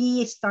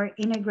we start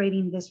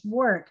integrating this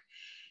work,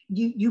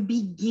 you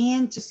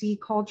begin to see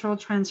cultural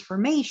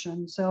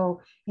transformation.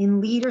 So in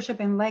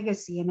leadership and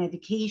legacy and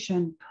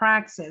education,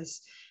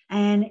 praxis,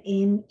 and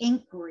in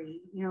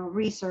inquiry,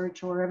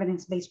 research or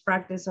evidence-based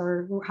practice,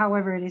 or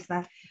however it is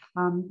that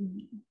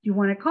you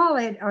want to call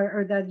it,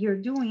 or that you're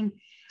doing.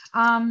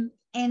 And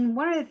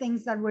one of the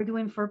things that we're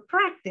doing for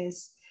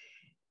practice,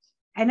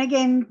 and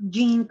again,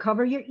 Jean,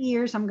 cover your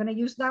ears. I'm going to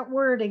use that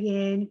word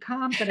again,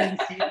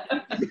 competency.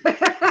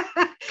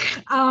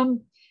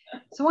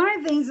 So one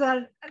of the things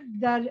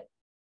that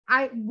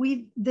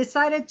we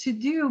decided to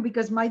do,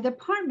 because my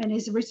department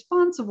is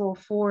responsible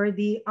for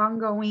the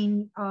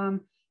ongoing,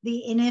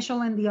 the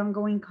initial and the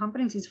ongoing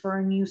competencies for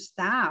our new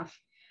staff.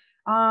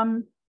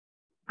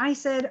 I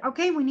said,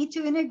 okay, we need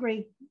to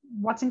integrate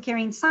Watson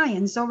Caring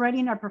Science already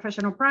in our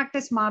professional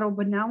practice model,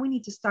 but now we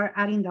need to start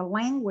adding the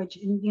language,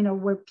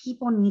 and where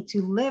people need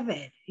to live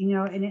it,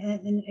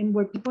 and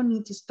where people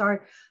need to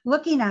start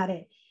looking at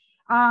it.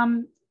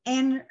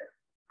 And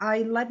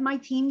I let my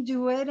team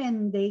do it,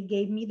 and they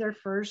gave me their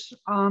first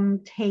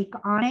take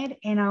on it,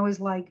 and I was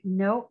like,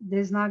 no,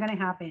 this is not going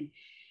to happen.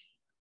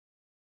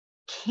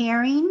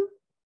 Caring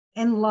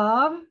and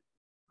love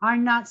are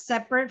not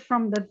separate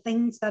from the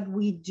things that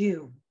we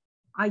do.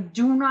 I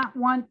do not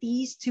want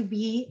these to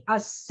be a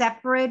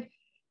separate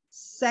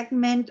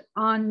segment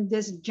on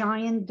this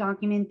giant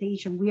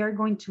documentation. We are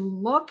going to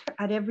look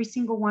at every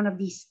single one of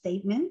these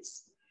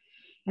statements,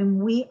 and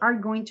we are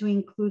going to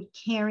include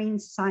caring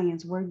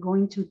science. We're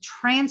going to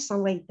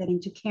translate that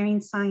into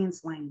caring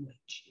science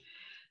language.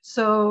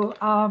 So,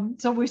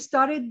 so we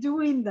started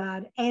doing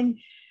that. And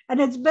And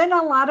it's been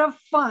a lot of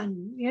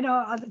fun. You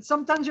know,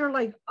 sometimes you're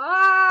like,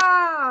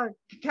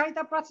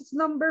 character process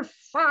number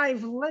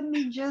 5. Let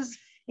me just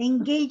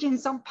engage in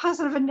some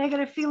positive and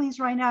negative feelings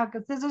right now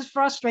because this is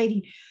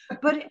frustrating.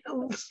 But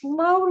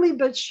slowly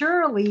but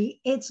surely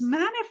it's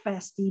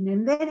manifesting.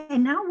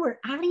 And now we're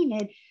adding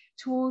it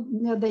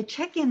to the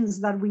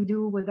check-ins that we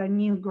do with our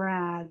new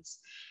grads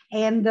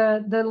and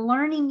the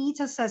learning needs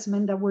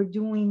assessment that we're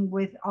doing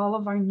with all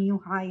of our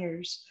new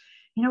hires.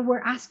 You know, we're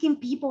asking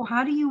people,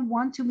 how do you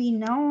want to be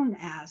known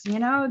as? You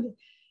know,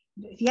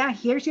 yeah,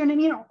 here's your name,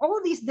 you know,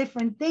 all these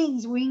different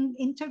things. We're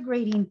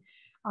integrating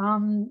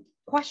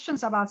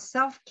questions about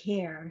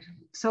self-care.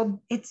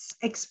 So it's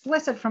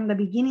explicit from the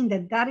beginning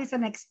that that is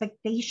an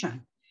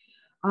expectation,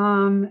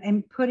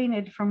 and putting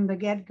it from the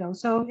get-go.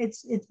 So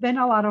it's been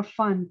a lot of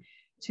fun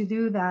to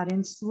do that,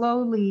 and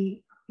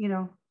slowly, you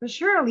know, but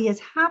surely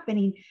it's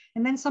happening.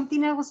 And then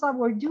something else that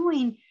we're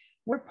doing,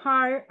 we're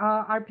part,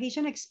 our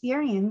patient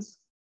experience,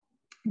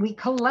 we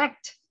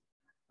collect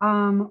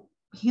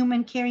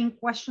human caring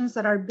questions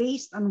that are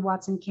based on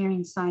Watson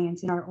caring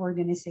science in our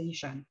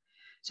organization.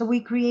 So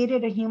we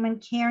created a human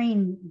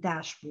caring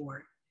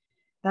dashboard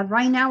that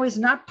right now is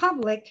not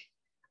public,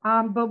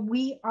 but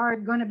we are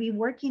going to be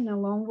working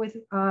along with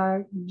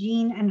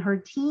Jean and her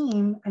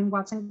team and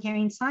Watson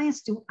Caring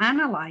Science to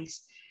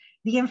analyze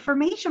the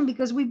information,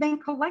 because we've been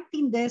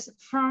collecting this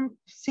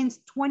since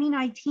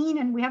 2019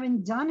 and we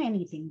haven't done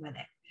anything with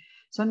it.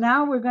 So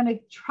now we're going to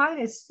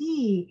try to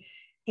see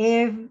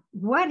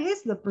what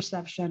is the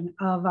perception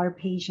of our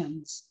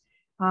patients,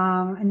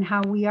 and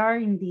how we are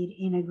indeed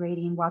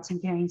integrating Watson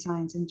Caring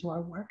Science into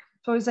our work.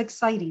 So it's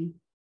exciting.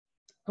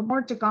 But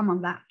more to come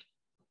on that.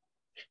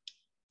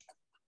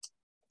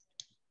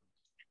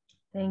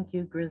 Thank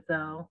you,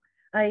 Grissel.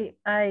 I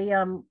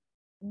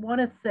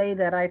want to say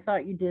that I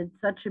thought you did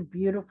such a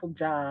beautiful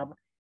job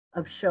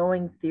of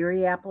showing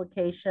theory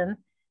application.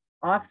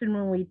 Often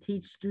when we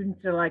teach students,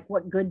 they're like,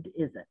 what good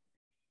is it?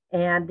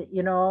 And,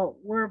 you know,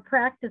 we're a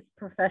practice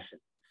profession.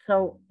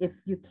 So if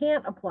you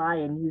can't apply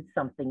and use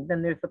something,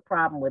 then there's a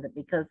problem with it,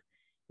 because,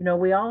 you know,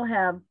 we all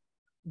have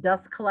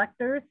dust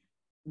collectors,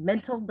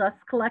 mental dust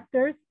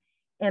collectors.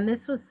 And this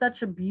was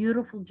such a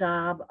beautiful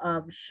job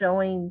of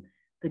showing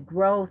the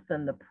growth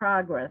and the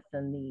progress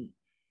and the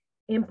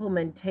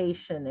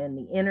implementation and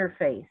the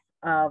interface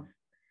of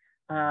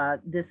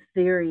this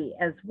theory,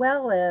 as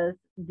well as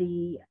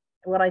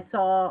what I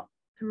saw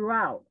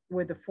throughout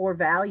were the 4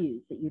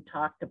 values that you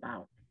talked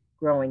about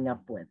growing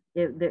up with.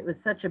 It was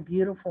such a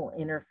beautiful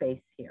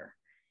interface here.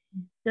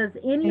 Does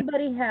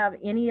anybody have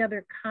any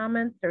other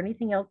comments or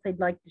anything else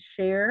they'd like to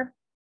share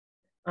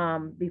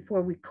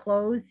before we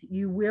close?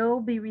 You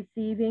will be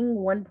receiving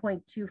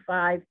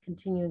 1.25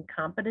 continuing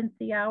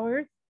competency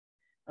hours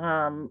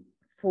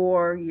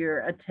for your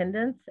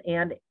attendance.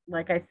 And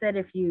like I said,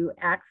 if you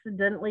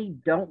accidentally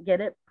don't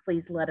get it,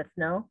 please let us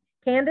know.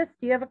 Candace,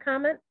 do you have a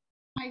comment?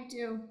 I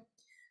do.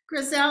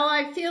 Grissel,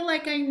 I feel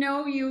like I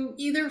know you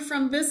either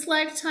from this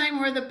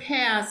lifetime or the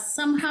past.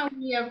 Somehow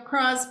we have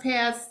crossed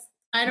paths.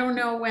 I don't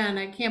know when.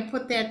 I can't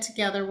put that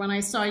together when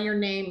I saw your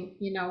name,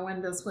 you know,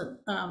 when this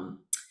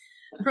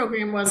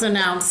program was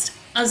announced.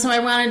 So I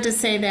wanted to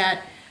say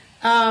that.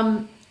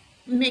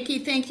 Mickey,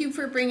 thank you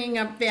for bringing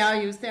up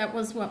values. That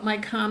was what my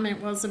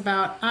comment was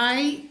about.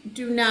 I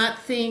do not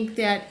think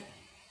that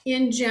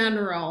in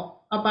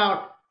general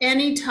about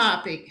any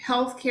topic,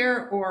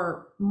 healthcare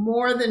or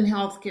more than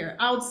healthcare,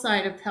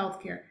 outside of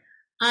healthcare,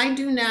 I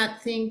do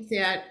not think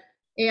that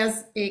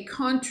as a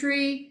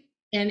country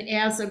and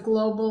as a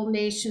global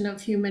nation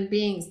of human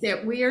beings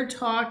that we are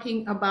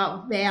talking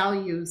about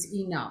values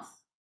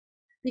enough.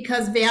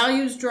 Because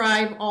values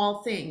drive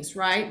all things,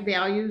 right?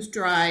 Values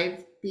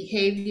drive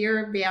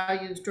behavior,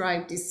 values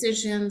drive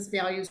decisions,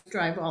 values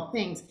drive all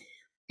things.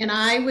 And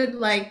I would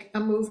like a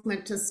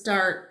movement to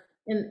start.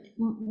 And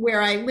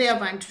where I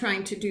live, I'm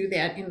trying to do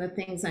that in the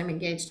things I'm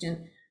engaged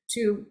in,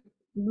 to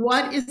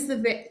what is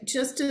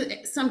just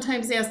to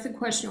sometimes ask the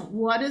question,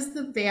 what is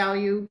the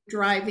value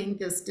driving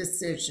this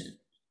decision?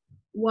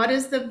 What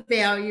is the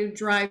value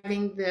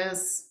driving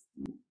this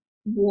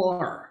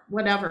war,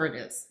 whatever it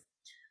is?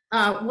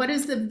 What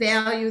is the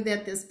value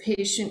that this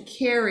patient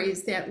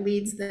carries that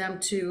leads them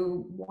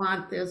to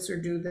want this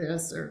or do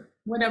this or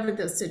whatever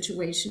the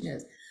situation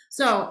is?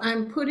 So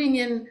I'm putting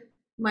in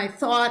my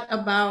thought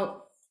about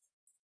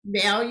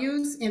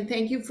values, and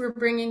thank you for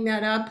bringing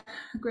that up,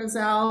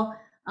 Grissel,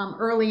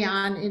 early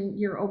on in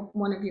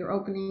one of your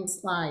opening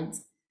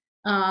slides.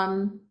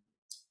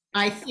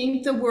 I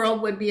think the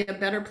world would be a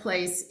better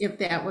place if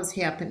that was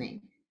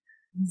happening.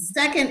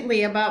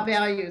 Secondly, about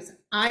values,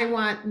 I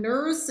want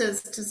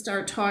nurses to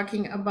start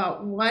talking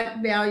about what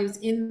values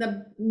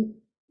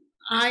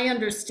I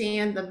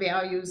understand the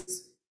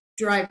values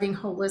driving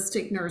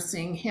holistic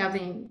nursing,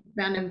 having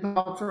been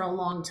involved for a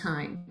long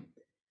time.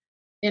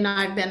 And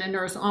I've been a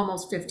nurse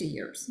almost 50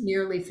 years,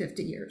 nearly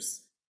 50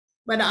 years.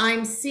 But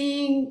I'm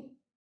seeing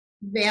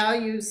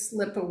values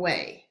slip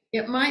away.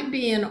 It might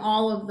be in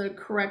all of the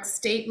correct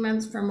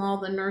statements from all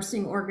the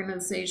nursing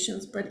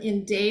organizations, but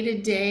in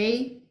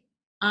day-to-day,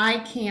 I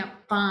can't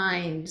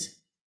find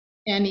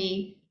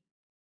any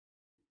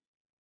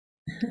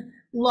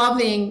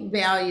loving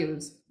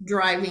values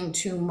driving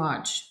too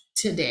much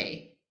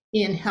today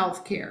in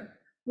healthcare,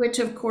 which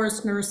of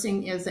course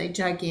nursing is a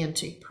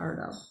gigantic part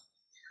of.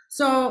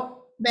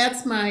 So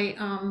that's my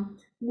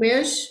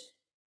wish,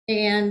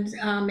 and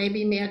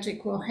maybe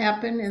magic will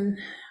happen and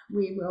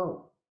we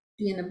will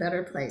be in a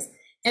better place.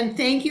 And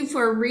thank you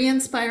for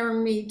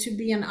re-inspiring me to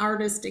be an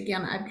artist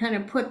again. I've kind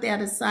of put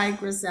that aside,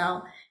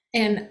 Grissel,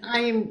 and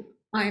I'm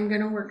going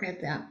to work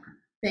at that.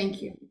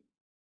 Thank you.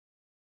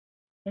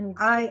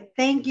 I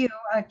thank you,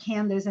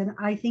 Candace, and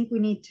I think we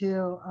need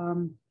to,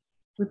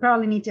 we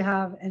probably need to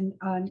have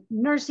a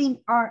nursing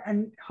art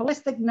and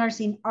holistic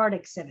nursing art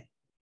exhibit.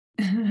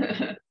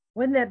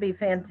 Wouldn't that be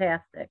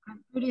fantastic?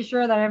 I'm pretty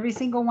sure that every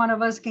single one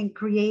of us can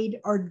create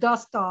or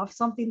dust off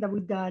something that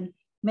we've done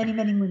many,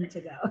 many moons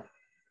ago.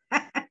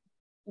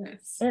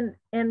 Yes.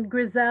 And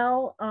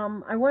Grissel,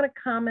 I want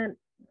to comment,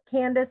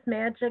 Candace,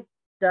 magic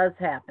does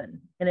happen,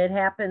 and it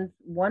happens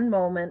one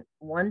moment,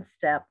 one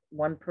step,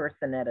 one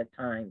person at a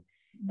time.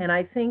 And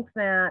I think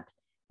that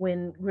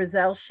when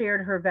Grissel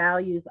shared her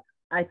values,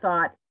 I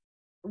thought,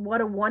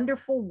 what a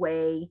wonderful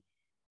way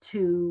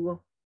to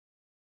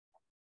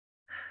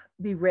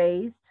be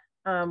raised.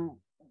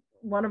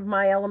 One of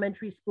my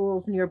elementary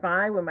schools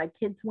nearby where my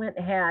kids went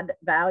had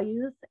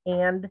values,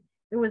 and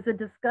there was a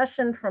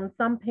discussion from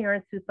some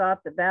parents who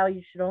thought that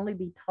values should only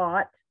be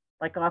taught,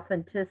 like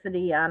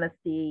authenticity,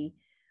 honesty,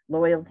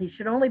 loyalty,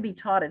 should only be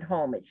taught at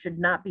home. It should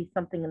not be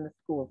something in the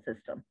school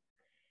system.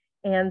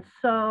 And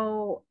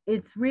so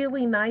it's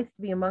really nice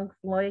to be amongst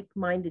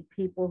like-minded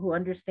people who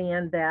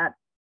understand that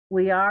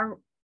we are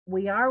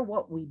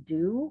what we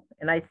do.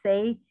 And I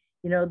say,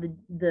 you know,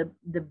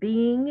 the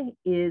being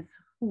is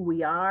who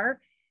we are,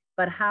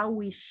 but how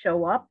we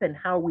show up and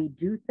how we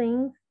do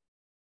things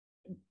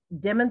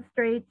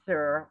demonstrates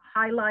or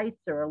highlights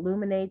or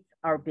illuminates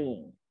our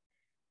being.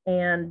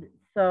 And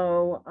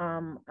so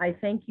I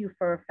thank you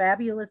for a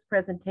fabulous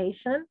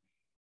presentation.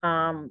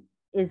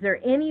 Is there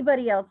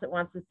anybody else that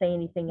wants to say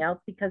anything else?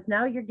 Because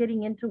now you're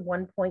getting into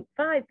 1.5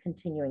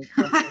 continuing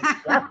conference.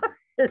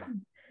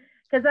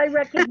 Because I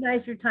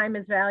recognize your time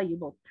is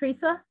valuable.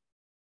 Teresa,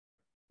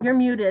 you're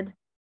muted.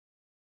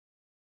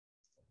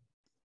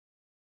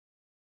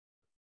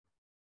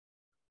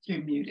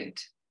 You're muted.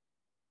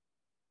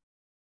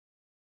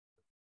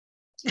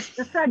 Just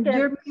a second.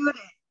 You're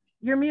muted.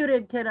 You're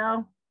muted,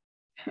 kiddo.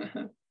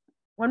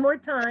 One more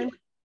time.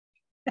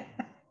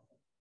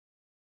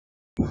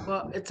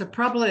 Well, it's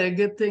probably a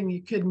good thing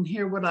you couldn't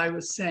hear what I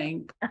was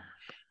saying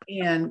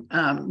and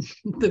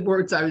the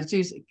words I was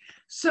using.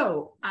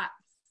 So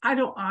I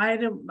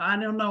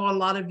don't know a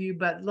lot of you,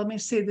 but let me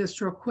say this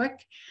real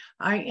quick.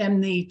 I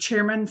am the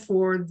chairman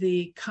for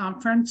the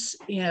conference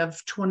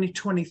of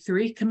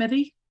 2023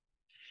 committee.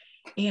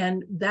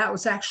 And that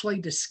was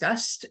actually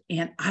discussed,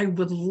 and I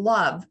would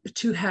love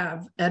to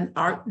have an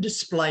art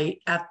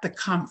display at the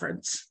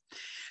conference.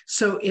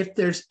 So if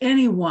there's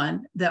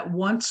anyone that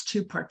wants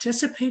to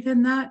participate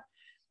in that,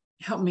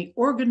 help me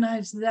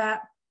organize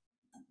that,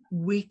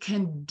 we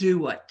can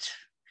do it.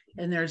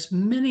 And there's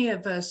many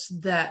of us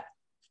that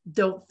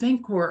don't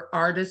think we're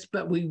artists,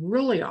 but we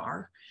really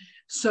are.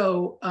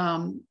 So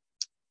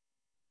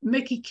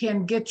Mickey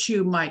can get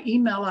you my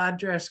email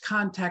address,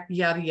 contact,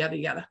 yada, yada,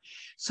 yada.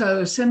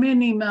 So send me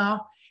an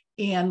email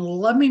and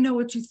let me know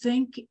what you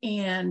think.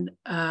 And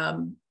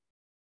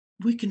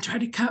we can try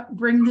to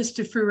bring this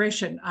to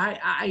fruition.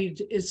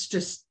 It's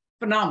just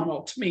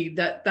phenomenal to me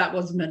that that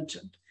was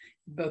mentioned.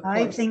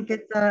 I think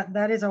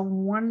that is a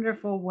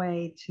wonderful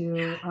way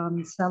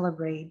to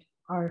celebrate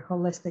our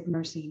holistic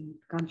nursing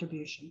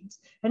contributions.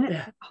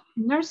 And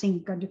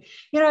nursing,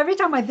 you know, every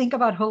time I think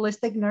about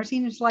holistic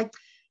nursing, it's like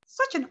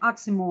such an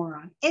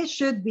oxymoron. It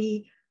should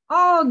be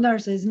all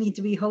nurses need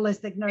to be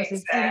holistic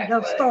nurses. End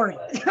of story.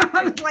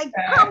 I'm like,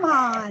 come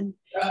on.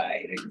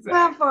 Right, exactly.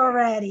 Enough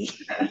already.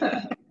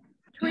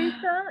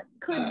 Teresa,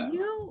 could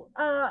you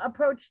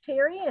approach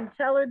Terry and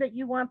tell her that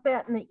you want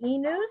that in the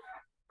e-news?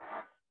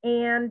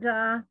 And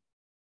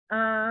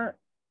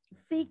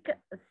seek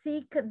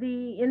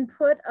the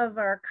input of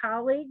our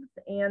colleagues,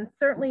 and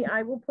certainly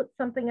I will put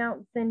something out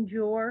and send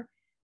your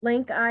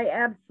link. I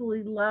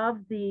absolutely love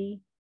the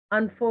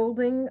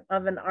unfolding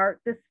of an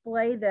art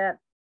display that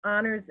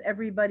honors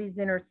everybody's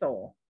inner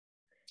soul.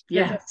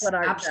 Yes,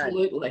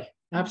 absolutely.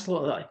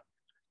 Absolutely.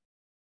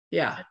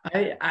 Yeah,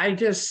 I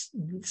just,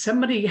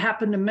 somebody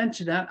happened to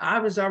mention that. I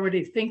was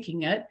already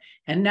thinking it,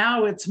 and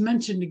now it's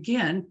mentioned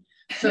again.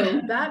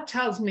 So that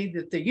tells me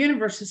that the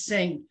universe is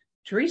saying,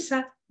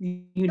 Teresa,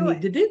 you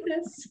need to do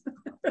this.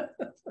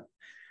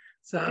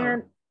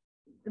 So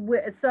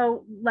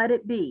let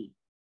it be.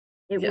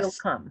 It will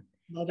come.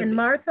 And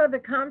Martha, the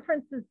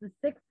conference is the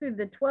 6th through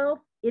the 12th.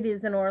 It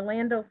is in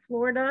Orlando,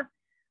 Florida.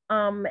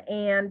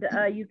 And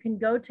you can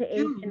go to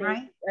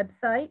AHNCC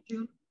website.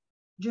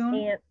 June.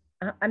 And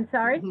I'm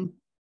sorry?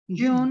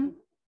 June.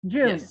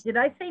 Yes. Did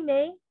I say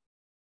May?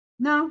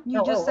 No,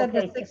 you just said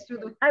okay. the 6th through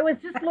the... I was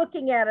just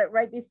looking at it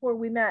right before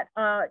we met.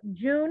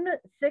 June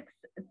 6th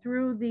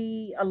through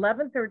the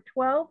 11th or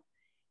 12th.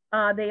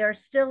 They are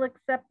still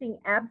accepting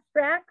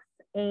abstracts,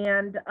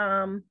 and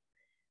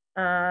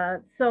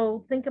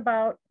so think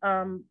about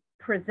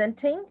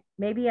presenting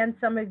maybe on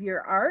some of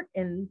your art.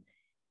 And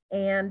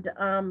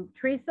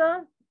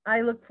Teresa,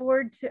 I look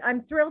forward to,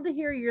 I'm thrilled to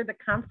hear you're the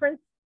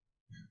conference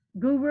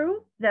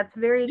guru. That's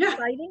very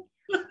exciting.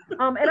 And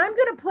I'm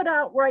going to put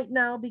out right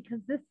now, because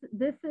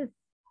this is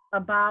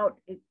about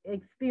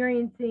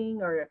experiencing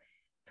or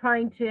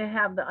trying to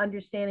have the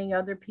understanding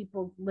of other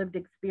people's lived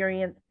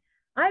experience.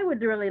 I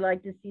would really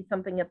like to see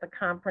something at the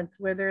conference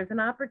where there's an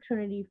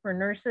opportunity for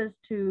nurses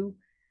to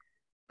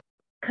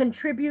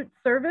contribute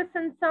service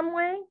in some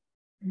way,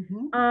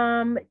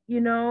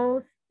 you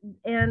know,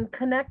 and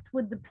connect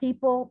with the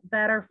people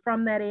that are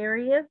from that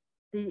area,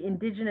 the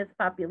indigenous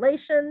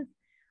populations,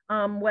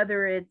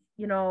 whether it's,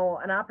 you know,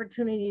 an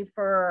opportunity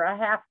for a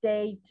half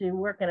day to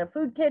work in a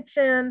food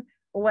kitchen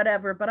or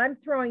whatever. But I'm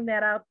throwing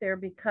that out there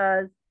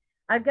because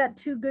I've got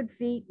 2 good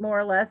feet, more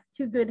or less,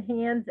 2 good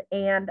hands,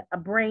 and a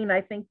brain,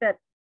 I think, that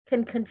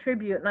can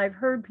contribute. And I've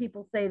heard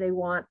people say they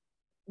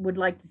would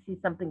like to see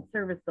something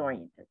service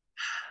oriented.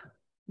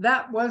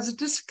 That was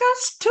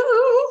discussed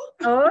too.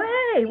 Oh,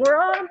 hey, we're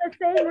all in the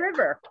same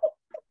river.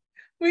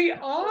 We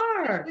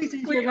are.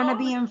 We're going to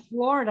be in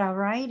Florida,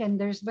 right? And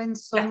there's been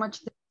so much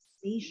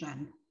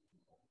devastation.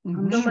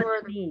 I'm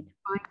sure they need to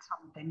find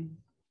something.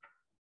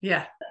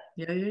 Yeah.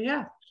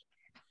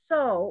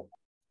 So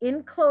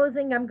in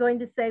closing, I'm going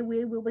to say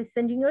we will be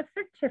sending you a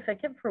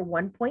certificate for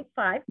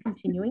 1.5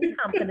 continuing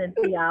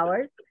competency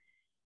hours.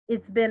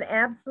 It's been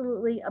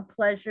absolutely a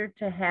pleasure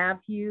to have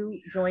you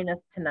join us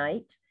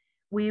tonight.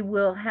 We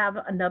will have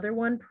another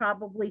one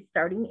probably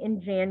starting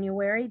in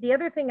January. The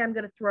other thing I'm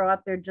going to throw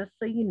out there, just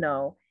so you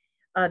know,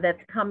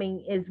 that's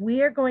coming is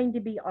we are going to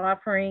be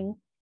offering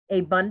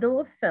a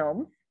bundle of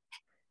films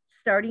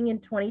starting in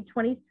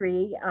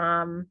 2023.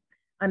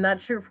 I'm not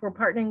sure if we're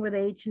partnering with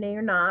AHNA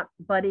or not,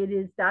 but it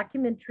is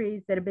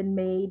documentaries that have been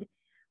made.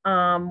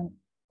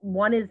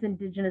 One is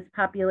Indigenous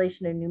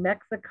population in New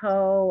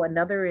Mexico.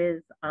 Another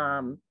is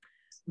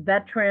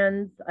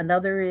veterans.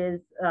 Another is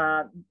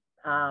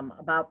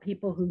about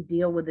people who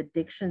deal with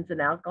addictions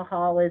and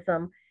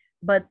alcoholism.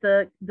 But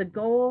the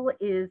goal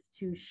is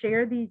to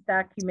share these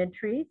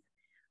documentaries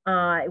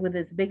with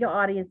as big an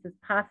audience as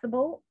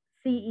possible.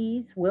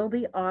 CEs will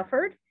be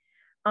offered.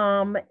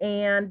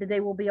 And they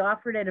will be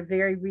offered at a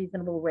very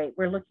reasonable rate.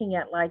 We're looking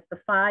at like the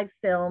 5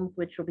 films,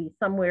 which will be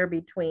somewhere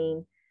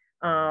between,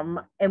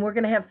 and we're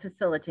going to have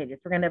facilitators.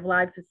 We're going to have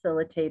live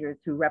facilitators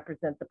who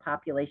represent the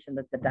population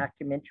that the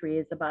documentary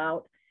is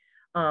about,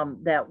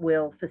 that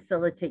will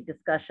facilitate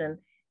discussion.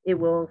 It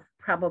will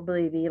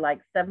probably be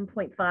like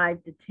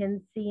 7.5 to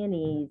 10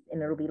 CNEs,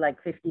 and it'll be like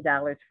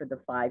 $50 for the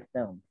 5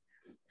 films.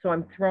 So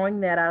I'm throwing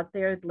that out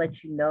there to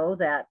let you know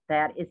that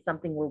that is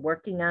something we're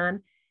working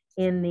on,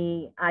 in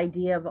the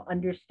idea of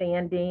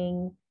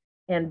understanding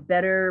and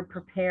better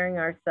preparing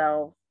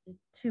ourselves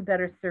to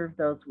better serve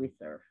those we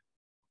serve.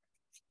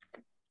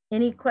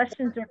 Any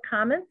questions or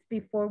comments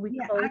before we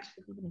close?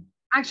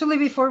 Actually,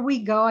 before we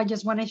go, I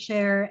just want to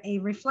share a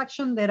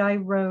reflection that I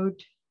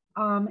wrote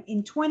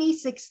in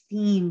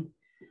 2016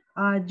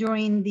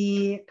 during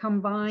the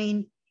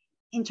combined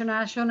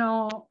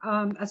International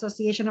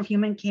Association of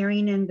Human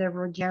Caring and the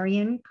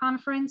Rogerian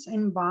Conference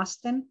in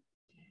Boston.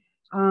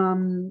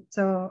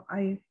 So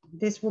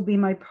this will be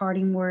my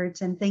parting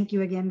words, and thank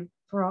you again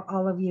for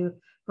all of you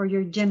for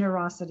your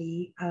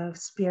generosity of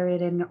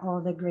spirit and all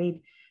the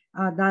great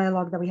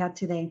dialogue that we had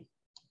today.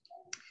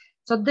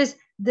 So it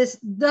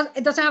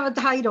doesn't have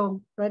a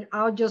title, but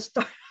I'll just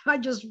start. I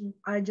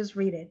just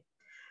read it.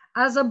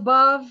 As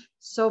above,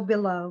 so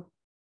below.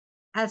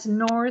 As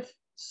north,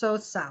 so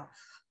south.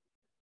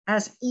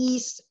 As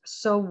east,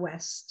 so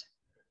west.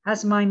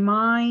 As my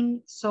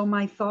mind, so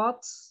my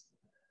thoughts.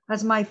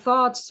 As my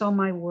thoughts, so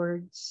my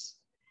words.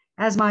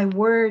 As my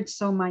words,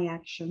 so my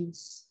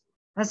actions.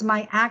 As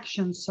my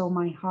actions, so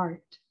my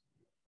heart.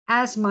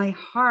 As my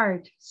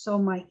heart, so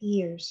my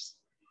ears.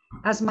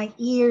 As my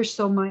ears,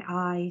 so my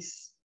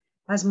eyes.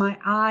 As my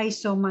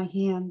eyes, so my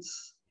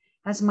hands.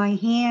 As my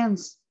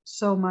hands,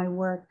 so my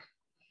work.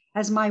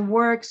 As my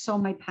work, so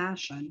my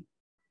passion.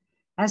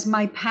 As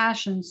my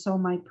passion, so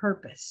my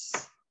purpose.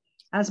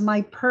 As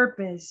my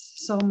purpose,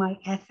 so my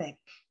ethic.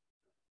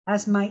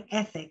 As my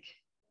ethic,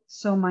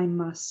 so my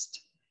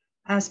must.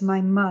 As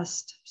my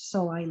must,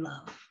 so I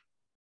love.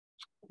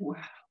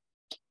 Wow.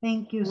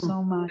 Thank you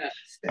so much.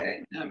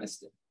 Namaste.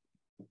 Namaste.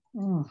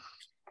 Oh.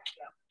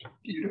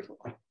 Beautiful.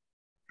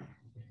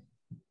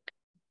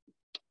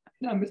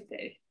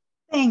 Namaste.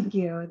 Thank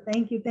you.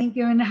 Thank you. Thank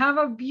you. And have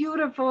a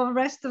beautiful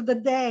rest of the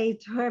day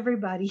to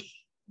everybody.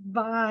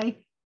 Bye.